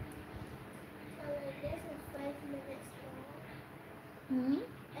 So like this is 5 minutes long. Hmm?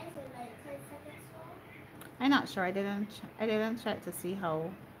 I said like 10 seconds long. I'm not sure. I didn't check to see how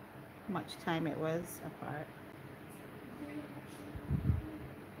much time it was apart.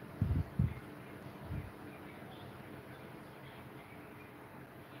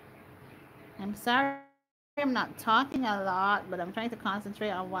 I'm sorry I'm not talking a lot, but I'm trying to concentrate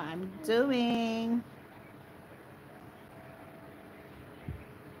on what I'm doing.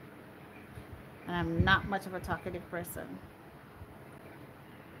 And I'm not much of a talkative person.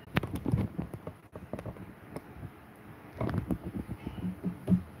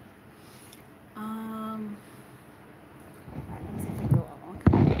 Um, alright, let me see if I go on.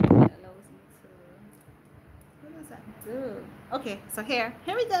 It allows me to. What does that do? Okay, so here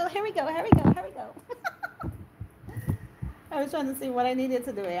we go, here we go, here we go, here we go. I was trying to see what I needed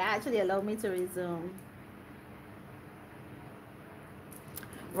to do. It actually allowed me to resume.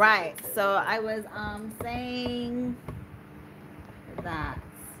 Right. So I was saying that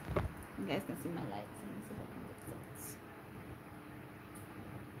you guys can see my lights. Let me see if I can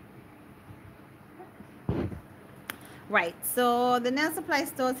get this. Right. So the nail supply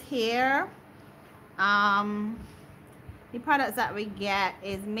stores here. Um, the products that we get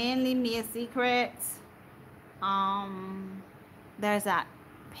is mainly Mia Secret. Um, there's that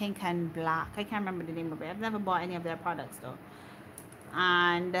pink and black. I can't remember the name of it. I've never bought any of their products though.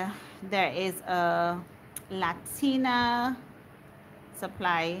 And there is a Latina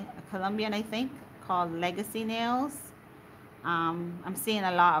supply, a Colombian I think, called Legacy Nails. I'm seeing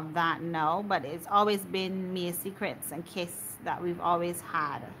a lot of that now, but it's always been Mia Secrets and Kiss that we've always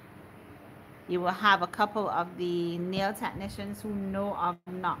had. You will have a couple of the nail technicians who know of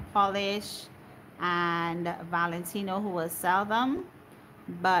Not Polish and Valentino who will sell them.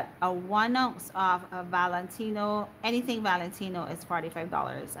 But a 1 ounce of a Valentino, anything Valentino is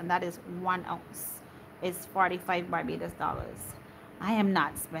 $45, and that is 1 ounce is 45 Barbados dollars. I am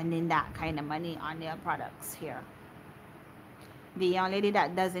not spending that kind of money on nail products here. The young lady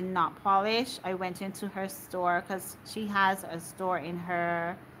that does it Not Polish, I went into her store because she has a store in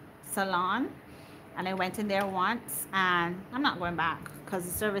her salon, and I went in there once, and I'm not going back because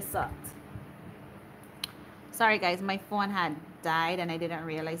the service sucked. Sorry guys, my phone had died and I didn't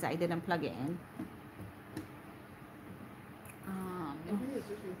realize that I didn't plug it in. If you was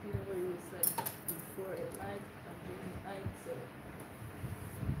just repeating what you said before it lagged, I'm doing it, so.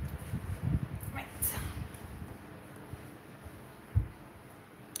 Right.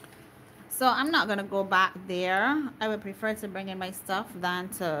 So I'm not gonna go back there. I would prefer to bring in my stuff than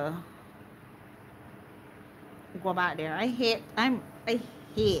to go back there. I hate when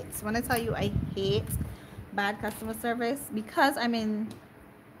I tell you I hate bad customer service because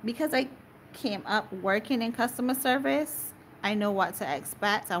I came up working in customer service. I know what to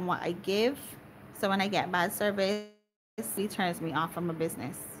expect and what I give. So when I get bad service, it turns me off from a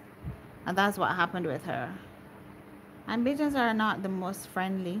business. And that's what happened with her. And bitches are not the most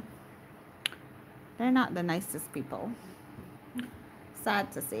friendly. They're not the nicest people.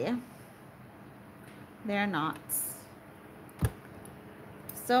 Sad to say. They're not.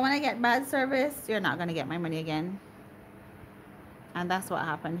 So when I get bad service, you're not going to get my money again. And that's what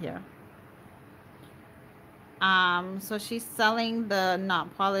happened here. So she's selling the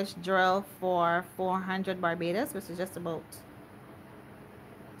Not Polished drill for 400 Barbados, which is just about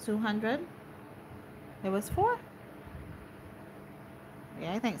 200. It was 4?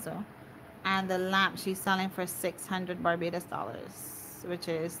 Yeah, I think so. And the lamp she's selling for 600 Barbados dollars, which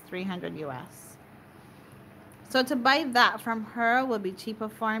is 300 US. So to buy that from her will be cheaper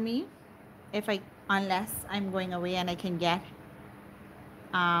for me unless I'm going away and I can get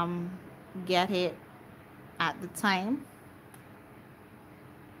it at the time.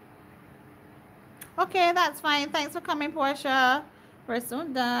 Okay, that's fine. Thanks for coming, Portia. We're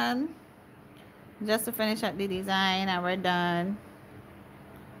soon done. Just to finish up the design and we're done.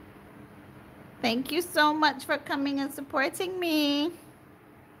 Thank you so much for coming and supporting me.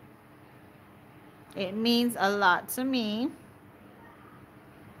 It means a lot to me.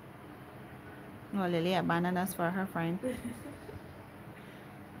 Oh, Lily abandoned us for her friend.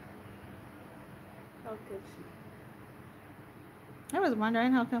 How could she? I was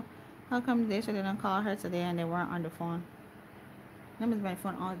wondering how come they didn't call her today and they weren't on the phone. Let me use my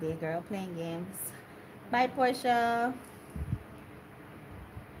phone all day, girl, playing games. Bye, Portia.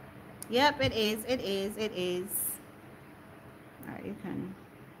 Yep, it is. It is. It is. All right, you can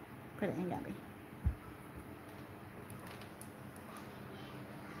put it in, Gabby.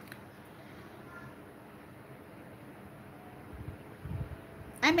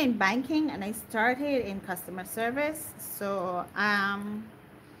 I'm in banking and I started in customer service. So I am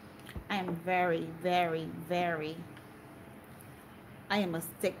I am a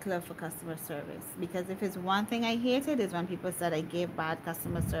stickler for customer service, because if it's one thing I hated is when people said I gave bad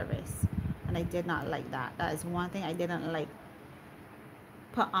customer service, and I did not like that. That is one thing I didn't like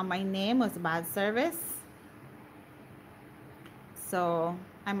put on my name, was bad service. So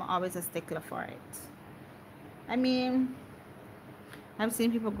I'm always a stickler for it. I mean, I've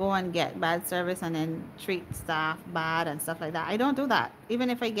seen people go and get bad service and then treat staff bad and stuff like that. I don't do that. Even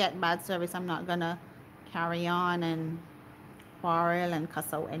if I get bad service, I'm not gonna carry on and quarrel and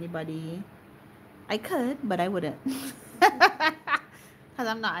cuss out anybody. I could, but I wouldn't. Because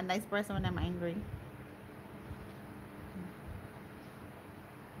I'm not a nice person when I'm angry.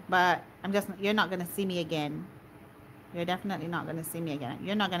 But you're not gonna see me again. You're definitely not gonna see me again.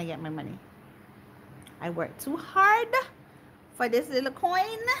 You're not gonna get my money. I worked too hard for this little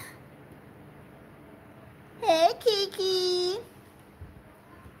coin. Hey, Kiki.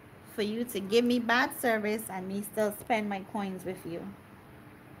 For you to give me bad service and me still spend my coins with you.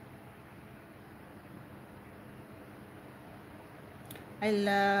 I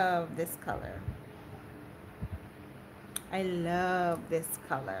love this color. I love this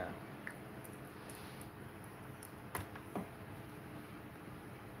color.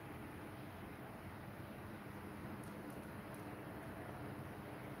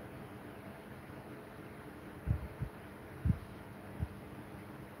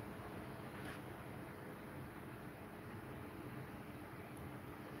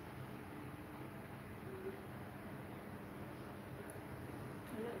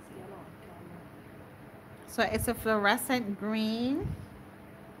 So it's a fluorescent green.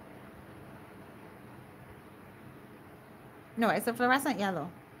 No, it's a fluorescent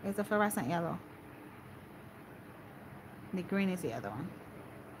yellow. It's a fluorescent yellow. The green is the other one.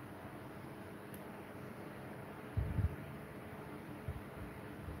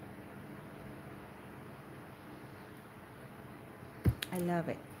 I love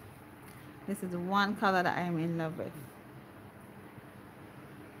it. This is one color that I am in love with.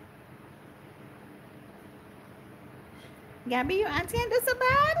 Gabby, your auntie ain't do so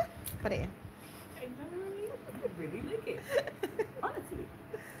bad? Put it in. I really like it. Honestly.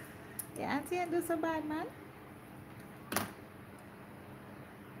 Your auntie ain't do so bad, man.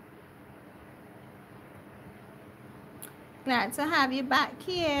 Glad to have you back,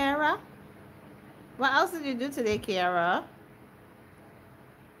 Kiara. What else did you do today, Kiara?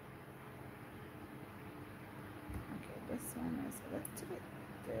 Okay, this one is a little bit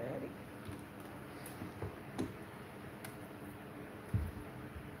dirty.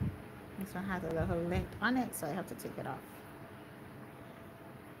 This one has a little lint on it, so I have to take it off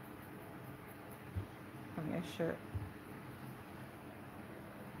from your shirt.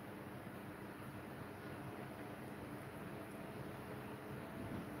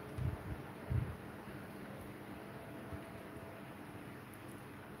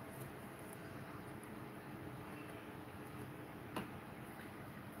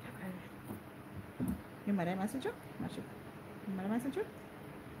 Your mother message you? Your mother message you?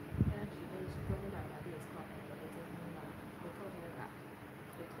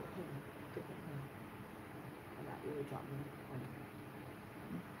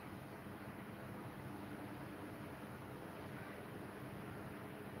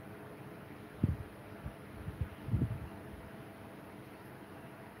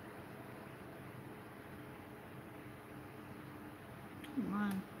 Come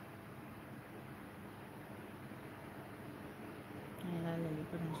on. I gotta let you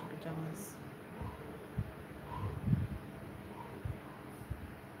put on your pajamas.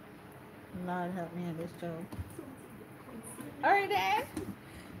 Lord help me in this job. Alright then.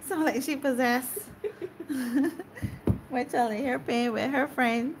 Sound like she possessed. We're telling her playing with her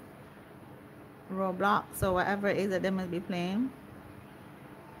friend Roblox or whatever it is that they must be playing.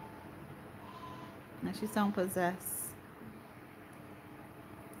 And she sound possessed.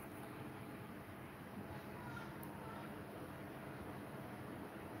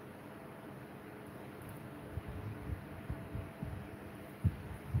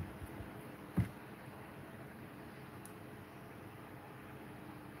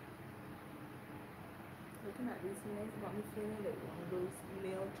 Looking at these nails got me feeling like one of those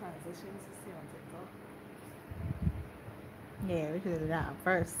nail transitions you see on TikTok. Yeah, we should do that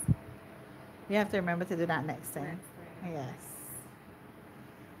first. You have to remember to do that next time. Yes.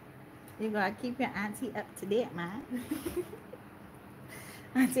 You gotta keep your auntie up to date, man.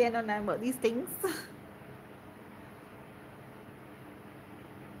 Auntie, I don't know about these things.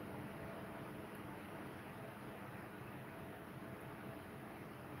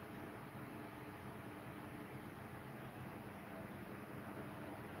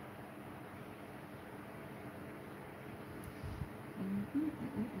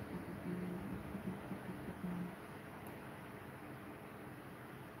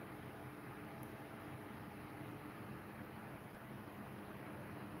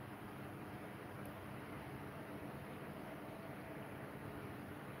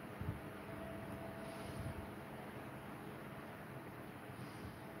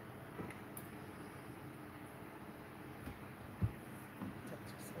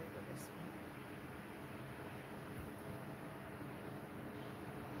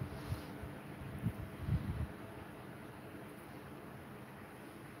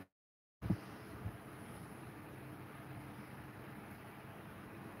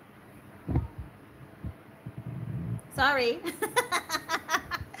 Sorry.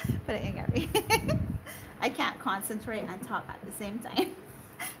 Put it in, Gabby. I can't concentrate and talk at the same time.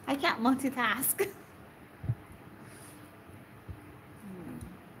 I can't multitask.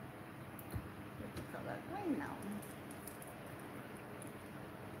 I know.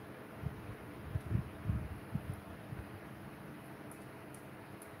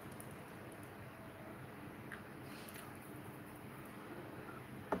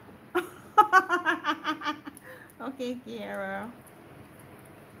 Okay, Kiara.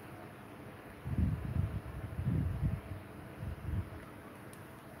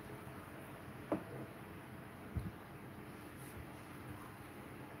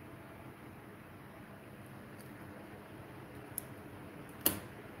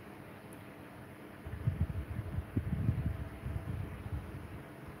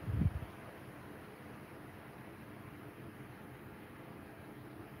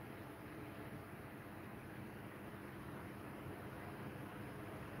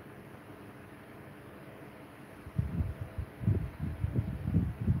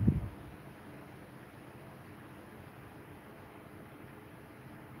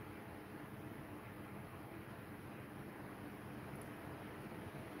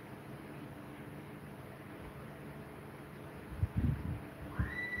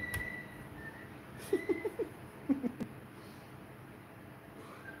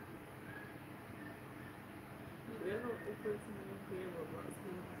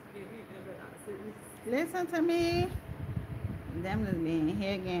 Listen to me. Them just being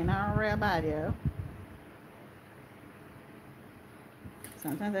here again. I don't worry about you.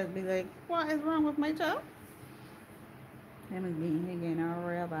 Sometimes I'd be like, what is wrong with my job? Them is being here again. I don't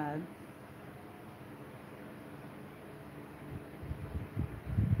worry about it.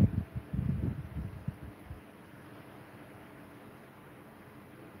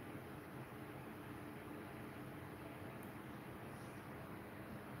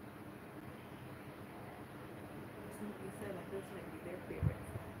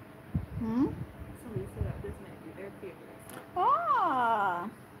 Hmm? Somebody said that this might be their favorite. Oh.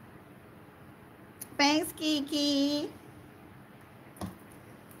 Thanks, Kiki.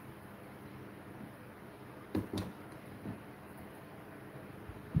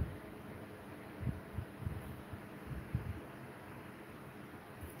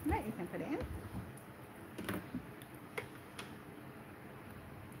 Right, you can put it in.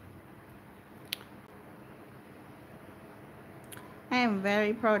 I am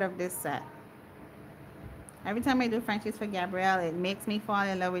very proud of this set. Every time I do Frenchies for Gabrielle, it makes me fall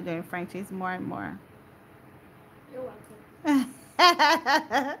in love with doing Frenchies more and more. You're welcome.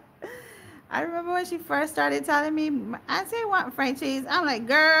 I remember when she first started telling me, I say I want Frenchies. I'm like,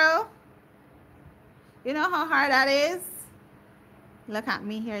 girl, you know how hard that is? Look at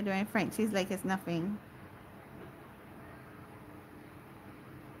me here doing Frenchies like it's nothing.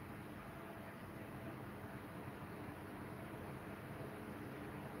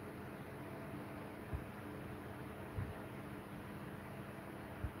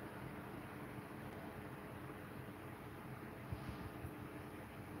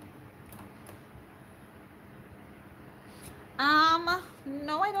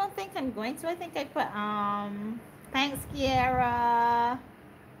 No, I don't think I'm going to. I think I put, thanks, Kiara.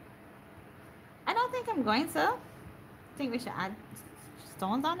 I don't think I'm going to. I think we should add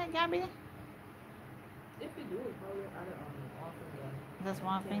stones on it, Gabby. If you do it, probably add it on one finger. Just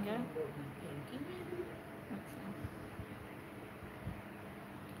one finger? Will be pinky maybe.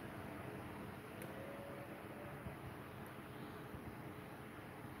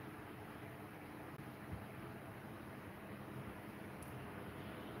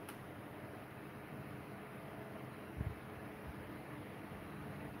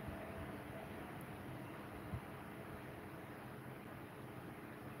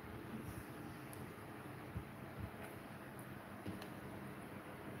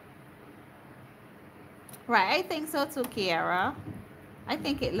 Right, I think so too, Kiara. I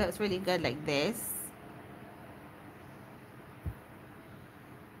think it looks really good like this.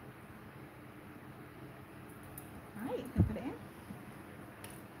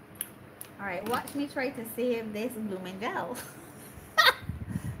 Watch me try to save this blooming gel.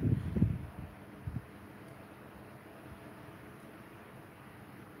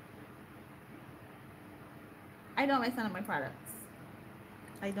 I don't waste none of my products.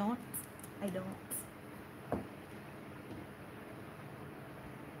 I don't.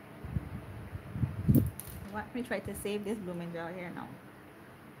 Watch me try to save this blooming gel here now.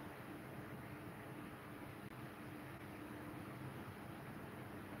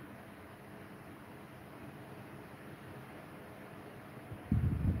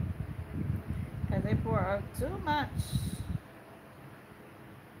 Because I pour out too much.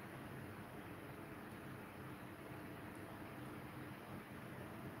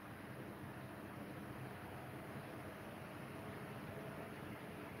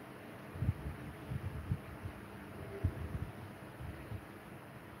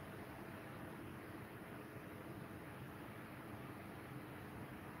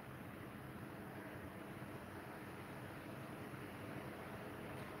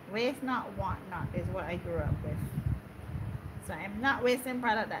 Waste not, want not is what I grew up with. So I'm not wasting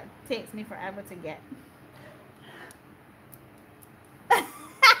product that takes me forever to get.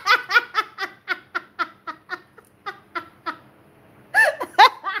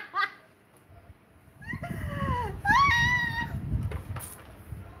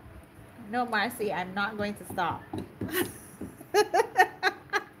 No, Marcy, I'm not going to stop.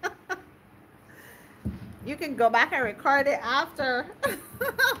 You can go back and record it after.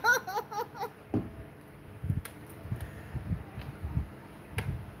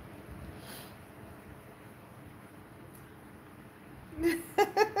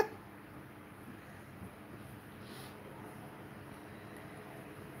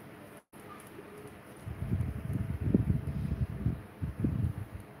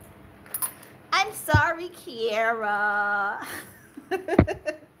 I'm sorry, Kiera.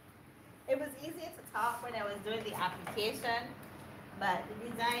 It was easier to talk when I was doing the application, but the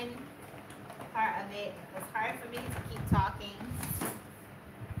design part of it was hard for me to keep talking.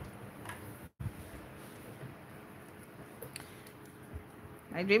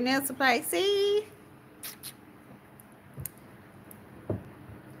 My Dream Nail Supply, see?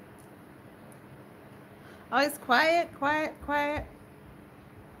 Oh, it's quiet.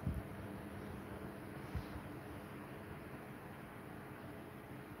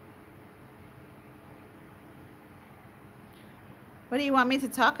 What do you want me to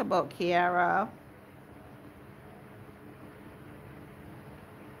talk about, Kiara?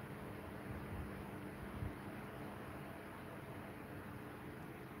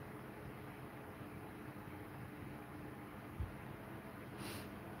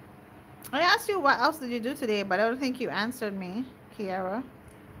 I asked you what else did you do today, but I don't think you answered me, Kiara.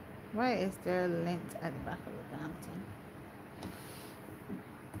 Why is there lint at the back of the damn thing?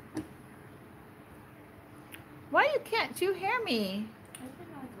 Why can't you hear me?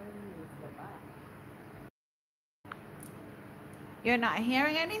 You're not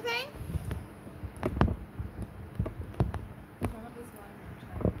hearing anything?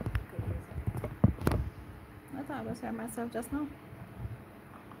 I thought I was hearing myself just now.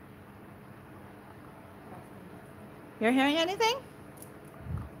 You're hearing anything?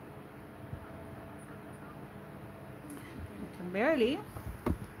 Barely. You're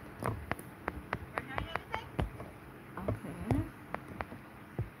hearing anything? Okay.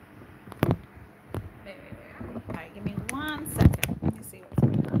 Wait. Alright, give me 1 second. Let me see what's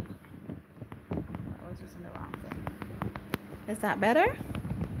going on. I was using the wrong thing. Is that better?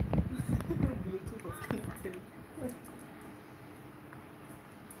 Bluetooth was connected.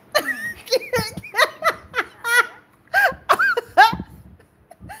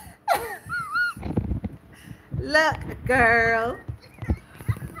 Look, girl.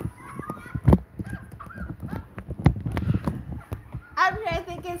 I'm here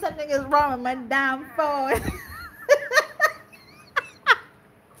thinking something is wrong with my damn phone.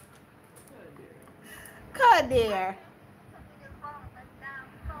 God, dear.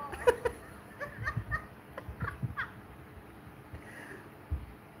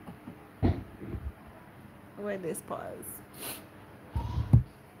 Where this pause.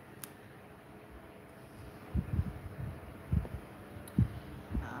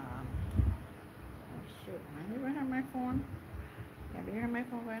 Shoot, am I even on my phone? Can you hear my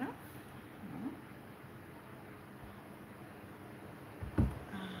phone right now? No.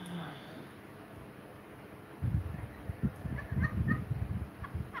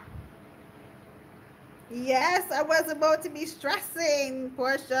 Yes, I was about to be stressing,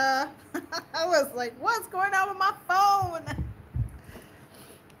 Portia. I was like, what's going on with my phone?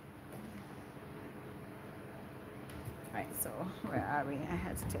 Right, so where are we? I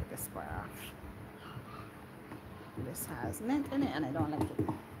had to take this part off. This has lint in it and I don't like it.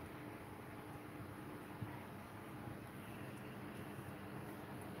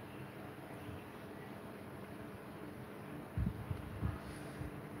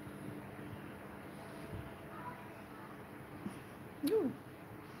 Ooh.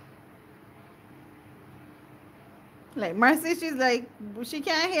 Like Mercy, she's like, she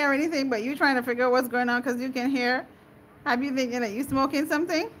can't hear anything, but you trying to figure out what's going on because you can hear. Have you thinking that you smoking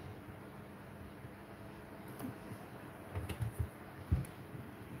something?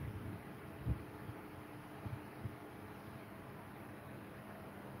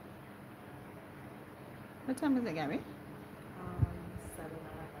 What time is it, Gabby? 7:11.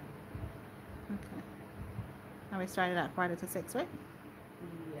 Okay. And we started at 5:45, right?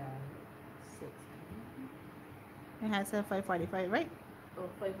 Yeah, 6. It had said 5:45, right? Oh,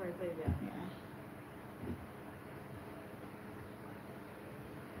 5:45, yeah. Yeah.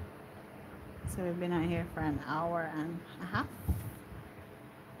 So we've been out here for an hour and a half.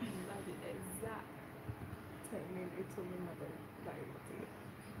 That's the exact timing it told me mother died to it.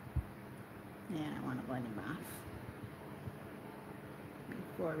 Yeah, I want to go in the bath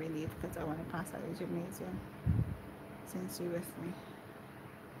before we leave because I want to pass out the gymnasium since you're with me.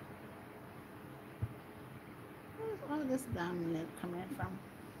 Where's all this damn lint coming from?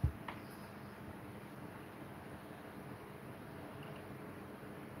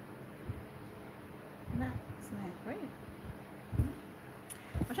 That's not great.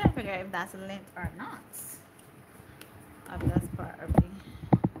 I'm trying to figure out if that's lint or not. Of this part of the.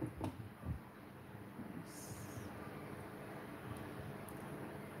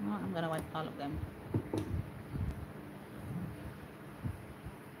 No, I'm gonna wipe all of them.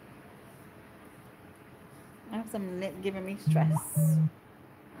 I have some lint giving me stress.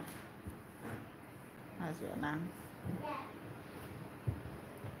 As well now.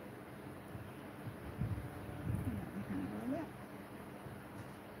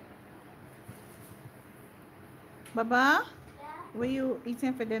 Baba, what are you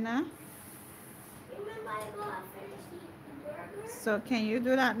eating for dinner? Remember I got finished eating the burger? So can you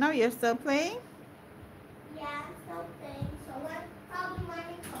do that now? You're still playing? Yeah, I'm still playing, so we're probably when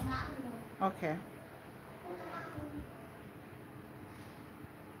I come back home. Okay.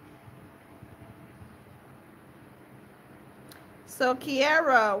 So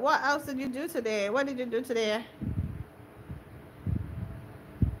Kiara, what else did you do today? What did you do today?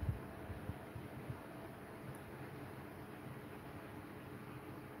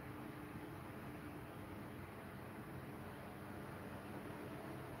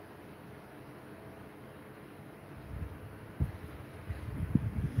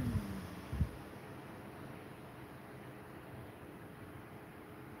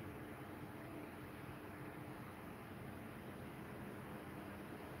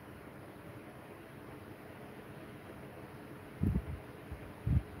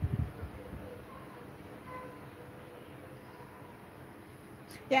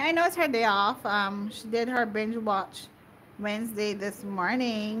 Yeah, I know it's her day off. She did her binge watch Wednesday this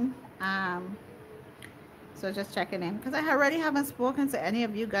morning. So just checking in because I already haven't spoken to any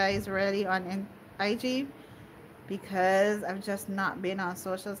of you guys really on IG because I've just not been on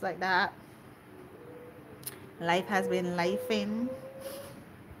socials like that. Life has been lifing.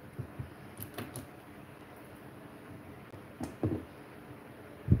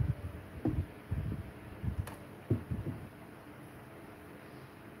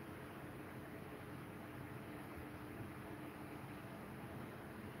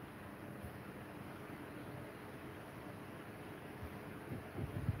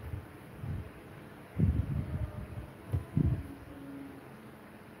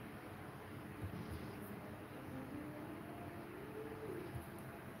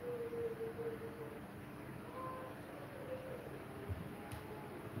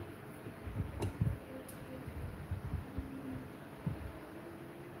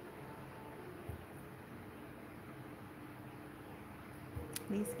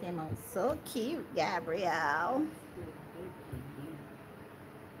 These came out so cute, Gabrielle.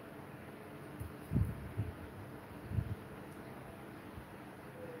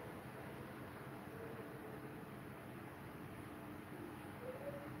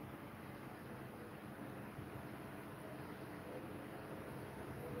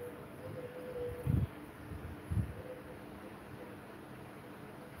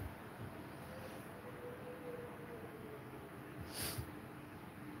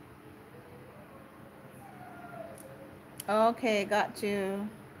 Okay, got you.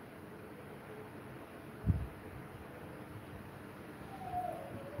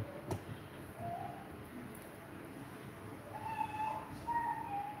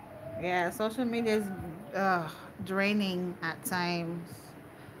 Yeah, social media is draining at times.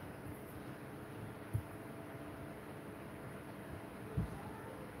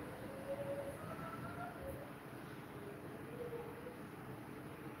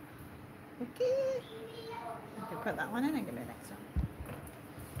 Okay. Okay, put that one in and give me the next one.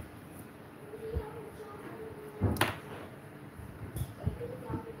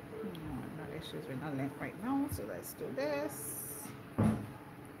 No issues with no length right now, so let's do this.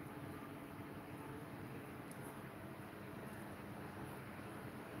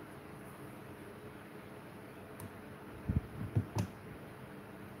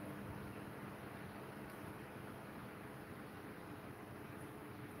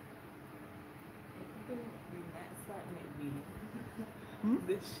 Hmm?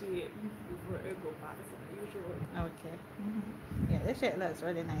 This shit before it go past usual. Okay. Yeah, this shit looks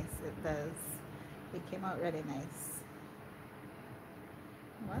really nice. It does. It came out really nice.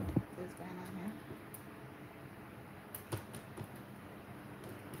 What is going on here?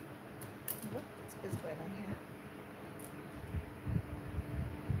 What is going on here?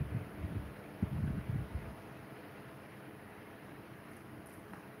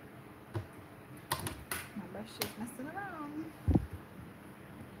 My brush is messing around.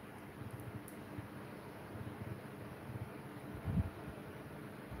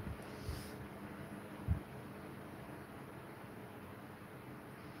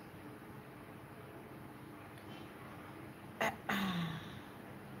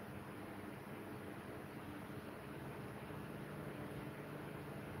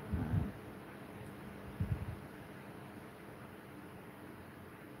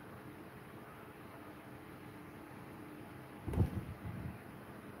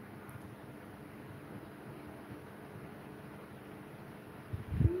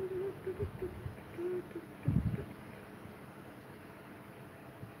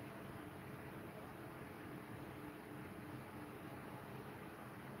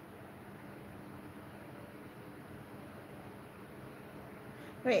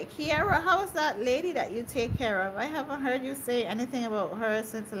 Wait, Kiara, how's that lady that you take care of? I haven't heard you say anything about her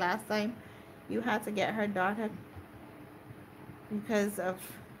since the last time you had to get her daughter because of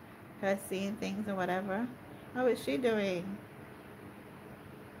her seeing things or whatever. How is she doing?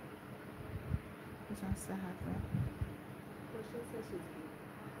 Just wants to have her.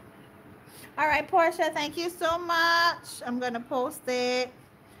 All right, Portia, thank you so much. I'm gonna post it.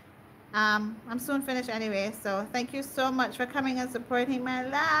 I'm soon finished anyway, so thank you so much for coming and supporting my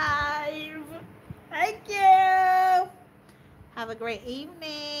live. Thank you. Have a great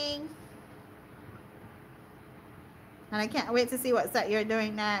evening. And I can't wait to see what set you're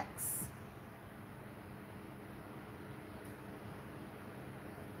doing next.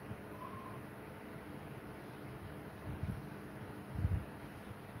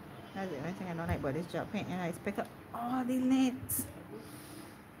 That's the only thing I don't like about this job painting. I pick up all the lint.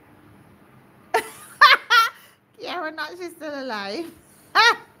 Yeah, we're not. She's still alive.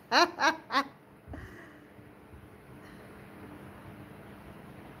 I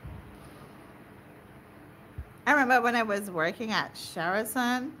remember when I was working at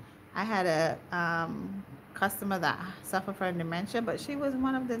Sheraton, I had a customer that suffered from dementia, but she was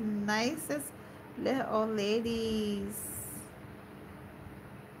one of the nicest little old ladies.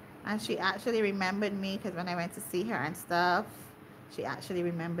 And she actually remembered me because when I went to see her and stuff, she actually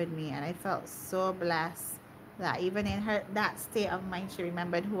remembered me, and I felt so blessed that even in her that state of mind, she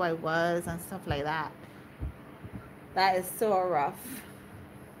remembered who I was and stuff like that. That is so rough.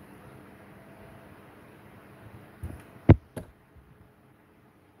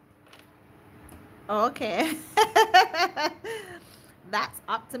 Okay. That's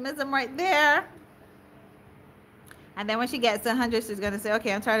optimism right there. And then when she gets to 100, she's going to say,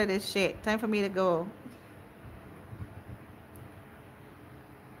 okay, I'm tired of this shit. Time for me to go.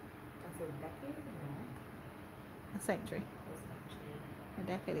 That's a decade? No. A century. A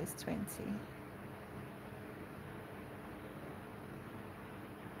decade is 20.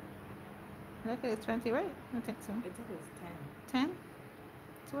 A decade is 20, right? I think so. I think it was 10?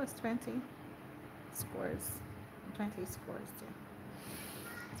 So what's 20? Scores. 20 scores, too.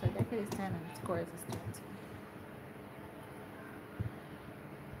 So a decade is 10 and scores is 20.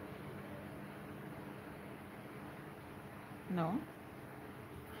 No.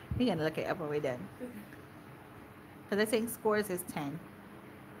 We're going to look it up when we're done. Because I think scores is 10.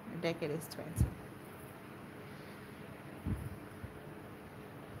 A decade is 20.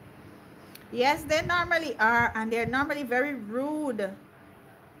 Yes, they normally are. And they're normally very rude.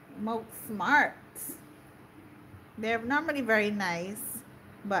 Most smart. They're normally very nice.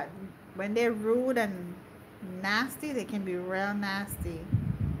 But when they're rude and nasty, they can be real nasty.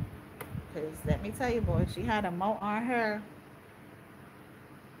 Because let me tell you, boy, she had a moat on her.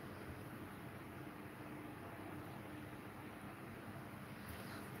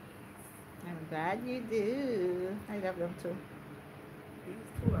 I'm glad you do. I love them too. These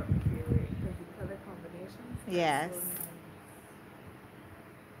two are my favorite because the color combinations are Yes. so nice.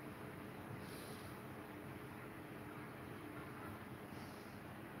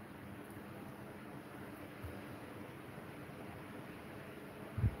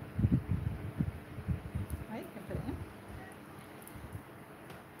 Right, can put it in.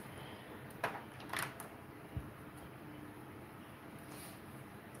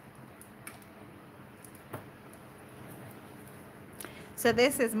 So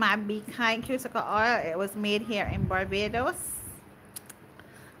this is my Be Kind cuticle oil. It was made here in Barbados.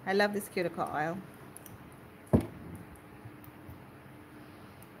 I love this cuticle oil.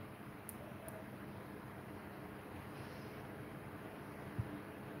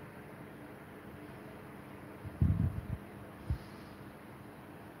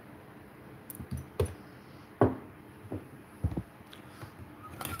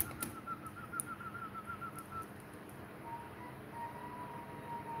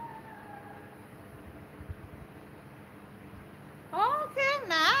 Okay,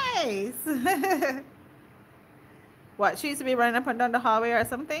 nice. What, she used to be running up and down the hallway or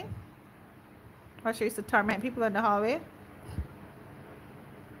something? Or she used to torment people in the hallway?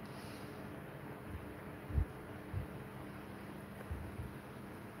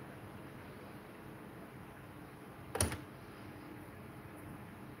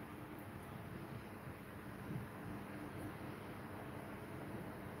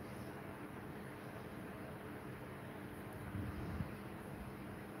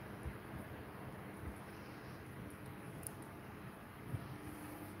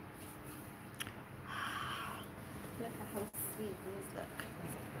 Look at how sweet these look.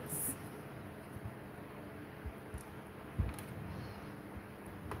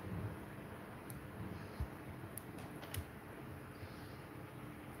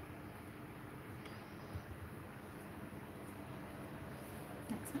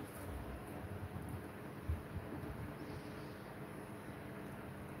 Next one.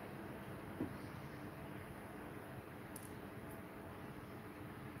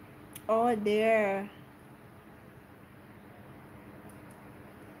 Oh dear.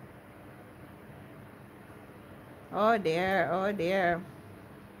 Oh dear. Oh dear.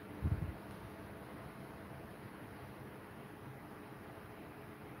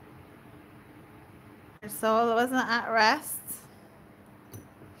 Her soul wasn't at rest.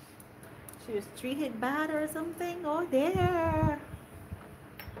 She was treated bad or something. Oh dear.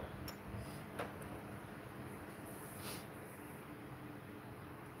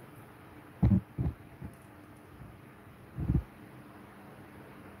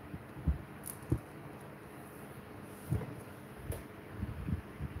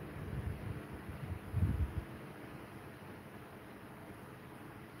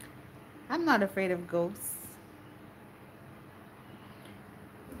 I'm not afraid of ghosts.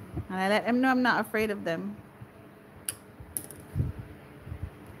 And I let them know I'm not afraid of them.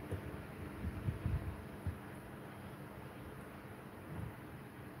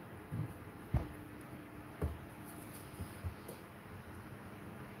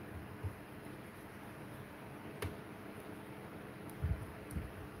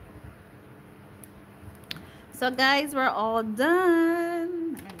 So guys, we're all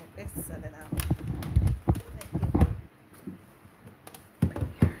done. I'm gonna get this set it out.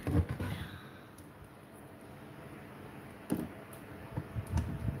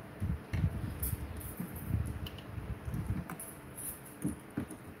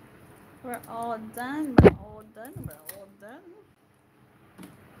 We're all done. We're all done. We're all done.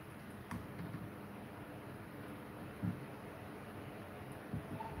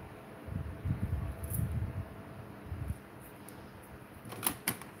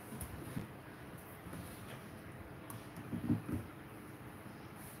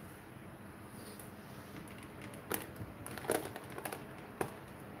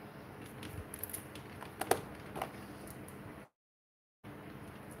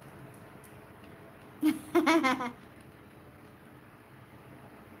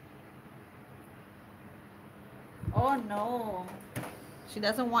 Oh no. She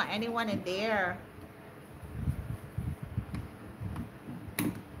doesn't want anyone in there.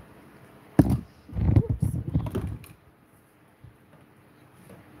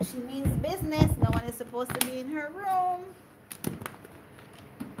 She means business. No one is supposed to be in her room.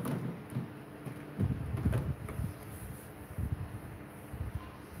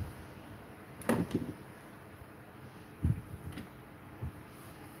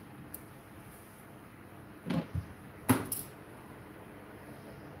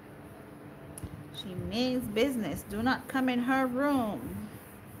 She means business. Do not come in her room.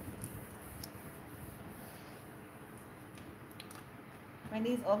 When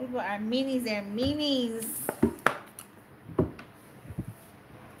these old people are meanies, they're meanies.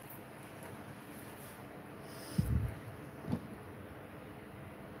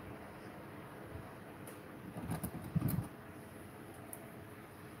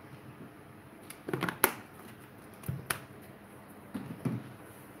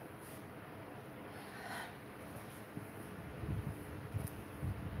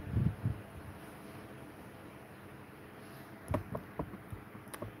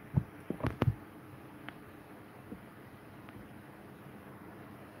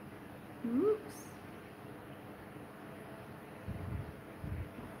 Oops.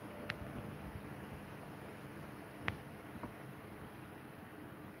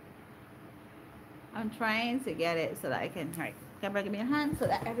 I'm trying to get it so that I can, right, Gabby, give me a hand so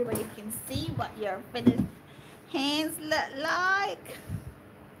that everybody can see what your finished hands look like.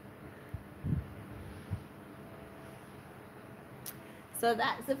 So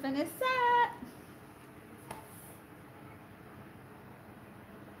that's the finished set.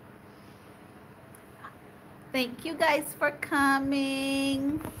 Thank you guys for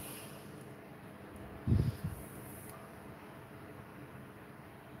coming.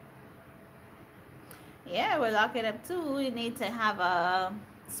 Yeah, we'll lock it up too. We need to have a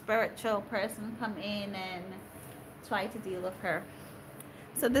spiritual person come in and try to deal with her.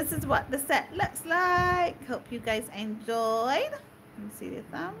 So this is what the set looks like. Hope you guys enjoyed. Let me see the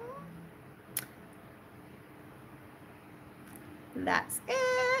thumb. That's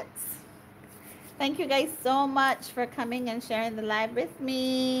it. Thank you guys so much for coming and sharing the live with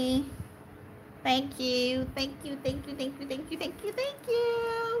me. Thank you. Thank you. Thank you. Thank you. Thank you. Thank you. Thank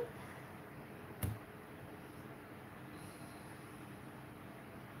you.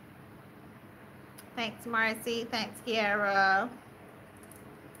 Thanks, Marcy. Thanks, Kiara.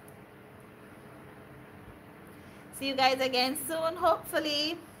 See you guys again soon,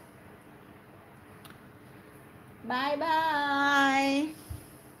 hopefully. Bye-bye.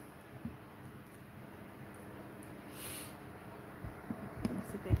 Let's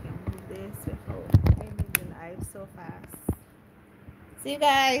see if I can move this without ending the live so fast. See you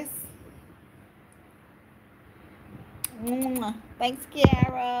guys. Thanks,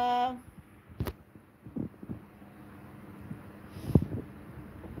 Kiara.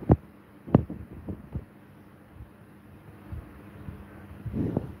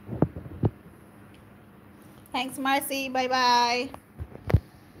 Thanks, Marcy. Bye-bye.